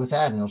people will go with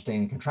that and they'll stay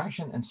in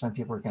contraction. And some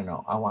people are going to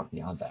know, I want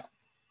beyond that.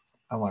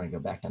 I want to go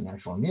back to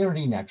natural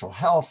immunity, natural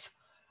health.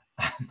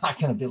 I'm not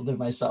going to live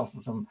myself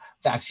from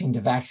vaccine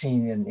to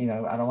vaccine. And,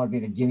 I don't want to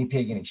be a guinea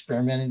pig and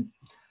experimented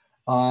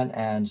on.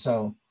 And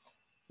so,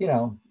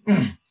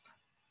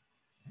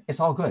 it's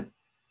all good.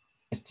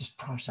 It's just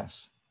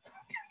process.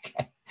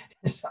 Okay.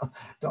 So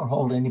don't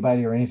hold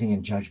anybody or anything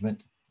in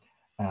judgment.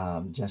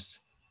 Just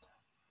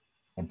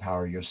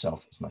empower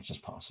yourself as much as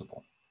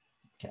possible.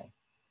 Okay.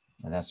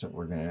 And that's what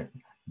we're going to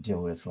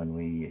deal with when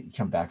we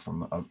come back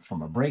from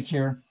a break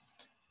here.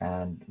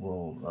 And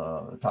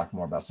we'll talk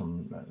more about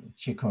some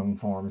Qigong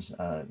forms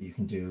you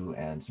can do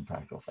and some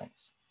practical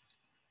things.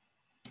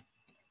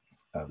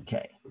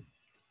 Okay.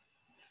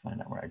 Find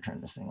out where I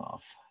turn this thing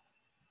off.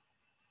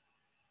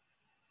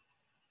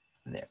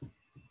 There.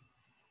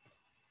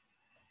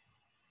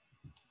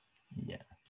 Yeah.